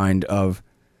some kind of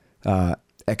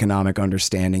economic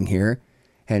understanding here.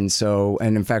 And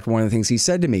in fact, one of the things he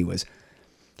said to me was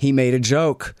he made a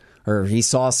joke, or he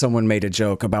saw someone made a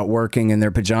joke about working in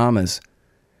their pajamas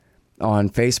on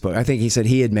Facebook. I think he said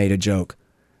he had made a joke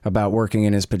about working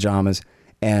in his pajamas.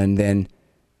 And then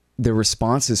the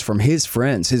responses from his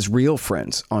friends, his real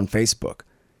friends on Facebook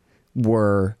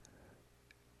were,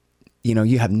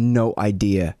 you have no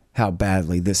idea how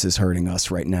badly this is hurting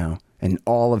us right now. And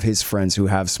all of his friends who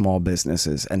have small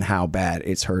businesses and how bad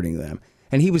it's hurting them.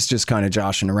 And he was just kind of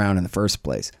joshing around in the first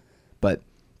place. But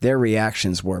their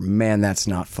reactions were, man, that's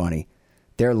not funny.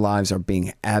 Their lives are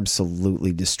being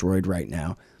absolutely destroyed right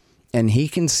now. And he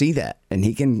can see that and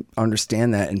he can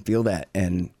understand that and feel that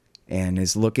and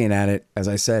is looking at it. As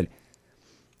I said,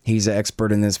 he's an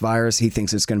expert in this virus. He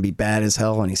thinks it's going to be bad as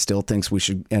hell. And he still thinks we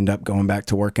should end up going back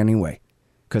to work anyway,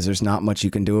 because there's not much you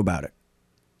can do about it.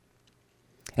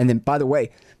 And then, by the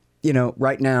way,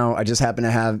 right now I just happen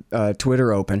to have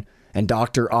Twitter open, and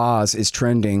Dr. Oz is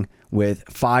trending with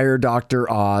Fire Dr.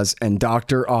 Oz and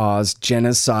Dr. Oz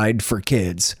Genocide for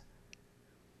Kids.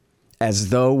 As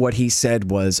though what he said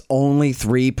was only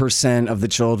 3% of the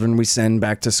children we send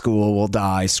back to school will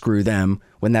die, screw them,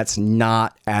 when that's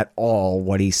not at all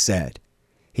what he said.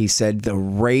 He said the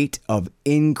rate of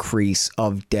increase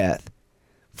of death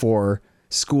for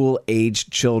school-aged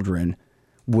children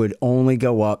would only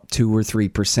go up 2 or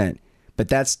 3%. But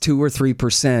that's 2 or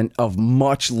 3% of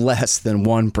much less than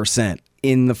 1%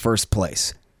 in the first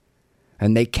place.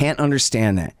 And they can't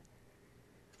understand that.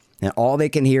 Now, all they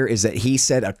can hear is that he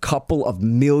said a couple of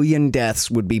million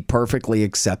deaths would be perfectly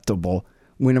acceptable,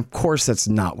 when of course that's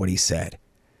not what he said.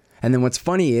 And then what's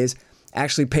funny is,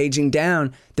 actually paging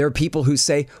down, there are people who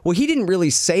say, well, he didn't really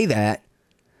say that.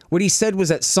 What he said was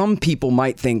that some people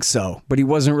might think so, but he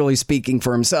wasn't really speaking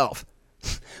for himself.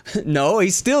 No, he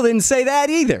still didn't say that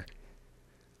either.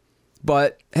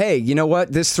 But hey, you know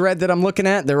what? This thread that I'm looking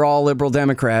at, they're all liberal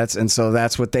Democrats, and so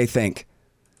that's what they think.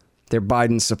 They're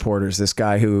Biden supporters. This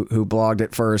guy who blogged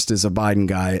it first is a Biden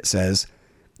guy, it says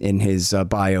in his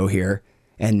bio here.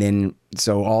 And then,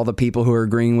 so all the people who are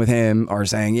agreeing with him are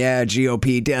saying, yeah,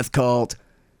 GOP death cult.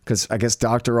 Because I guess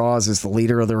Dr. Oz is the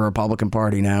leader of the Republican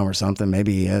Party now or something.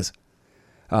 Maybe he is.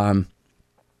 But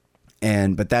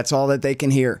that's all that they can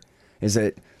hear, is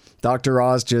that Dr.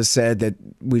 Oz just said that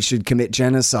we should commit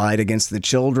genocide against the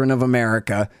children of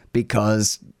America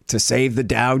because to save the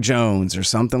Dow Jones or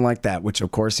something like that, which of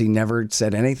course he never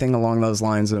said anything along those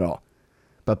lines at all.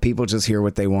 But people just hear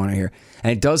what they want to hear.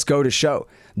 And it does go to show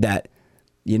that,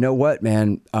 you know what,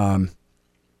 man,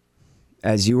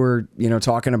 as you were,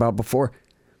 talking about before,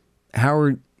 how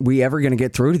are we ever going to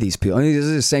get through to these people? I mean, these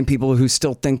are the same people who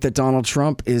still think that Donald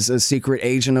Trump is a secret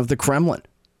agent of the Kremlin.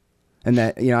 And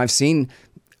that, I've seen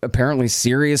apparently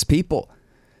serious people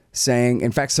saying,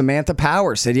 in fact, Samantha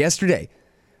Power said yesterday,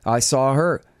 I saw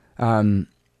her, the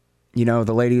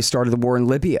lady who started the war in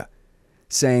Libya,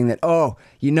 saying that,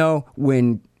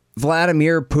 when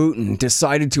Vladimir Putin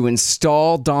decided to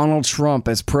install Donald Trump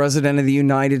as president of the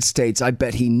United States, I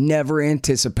bet he never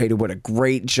anticipated what a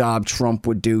great job Trump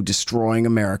would do destroying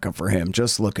America for him.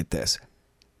 Just look at this.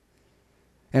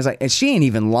 And it's like, and she ain't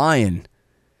even lying.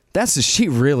 That's what she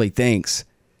really thinks.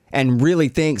 And really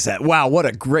thinks that, wow, what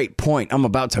a great point I'm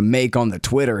about to make on the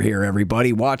Twitter here,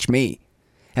 everybody. Watch me.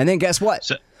 And then guess what?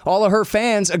 All of her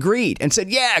fans agreed and said,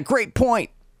 yeah, great point.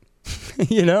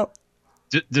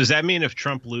 Does that mean if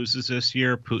Trump loses this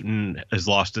year, Putin has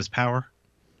lost his power?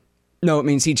 No, it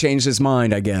means he changed his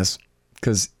mind, I guess,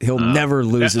 because he'll never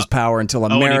lose his power until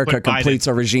America completes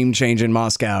a regime change in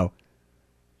Moscow.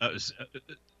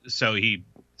 So he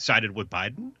sided with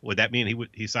Biden? Would that mean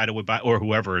he sided with Biden or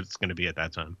whoever it's going to be at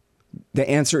that time? The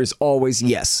answer is always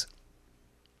yes.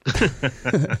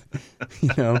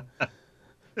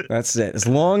 That's it. As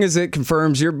long as it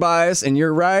confirms your bias and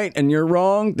you're right and you're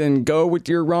wrong, then go with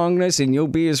your wrongness and you'll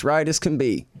be as right as can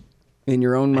be in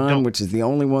your own mind, which is the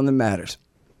only one that matters.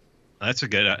 That's a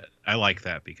good, I like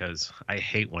that because I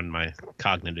hate when my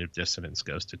cognitive dissonance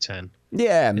goes to 10.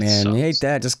 Yeah, man, you hate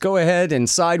that. Just go ahead and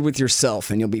side with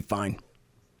yourself and you'll be fine.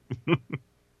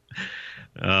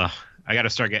 I got to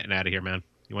start getting out of here, man.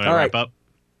 You want to wrap up?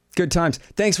 Good times.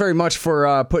 Thanks very much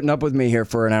for putting up with me here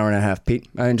for an hour and a half, Pete.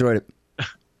 I enjoyed it.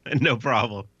 No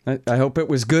problem. I hope it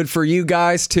was good for you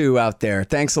guys, too, out there.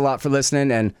 Thanks a lot for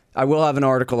listening, and I will have an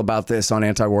article about this on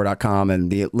antiwar.com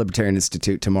and the Libertarian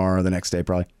Institute tomorrow or the next day,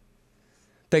 probably.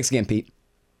 Thanks again, Pete.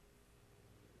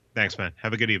 Thanks, man.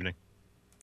 Have a good evening.